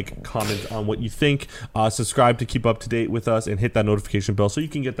 please like, comment on what you think. Subscribe to keep up to date with us, and hit that notification bell so you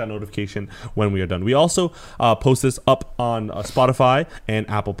can get that notification when we are done. We also post this up on Spotify and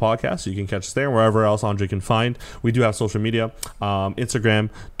Apple Podcasts, so you can catch us there. Wherever else Andre can find. We do have social media, Instagram,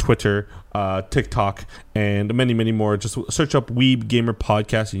 Twitter, TikTok, and many more. Just search up Weeb Gamer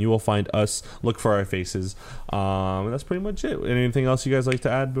Podcast and you will find us. Look for our faces. And that's pretty much it. Anything else you guys like to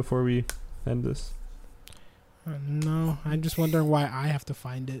add before we end this? No, I'm just wondering why I have to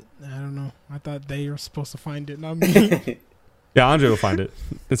find it. I don't know. I thought they were supposed to find it, not me. Yeah, Andre will find it.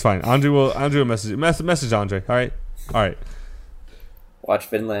 It's fine. Andre will message Andre. All right. Watch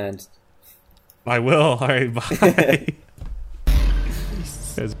Finland. I will. All right. Bye.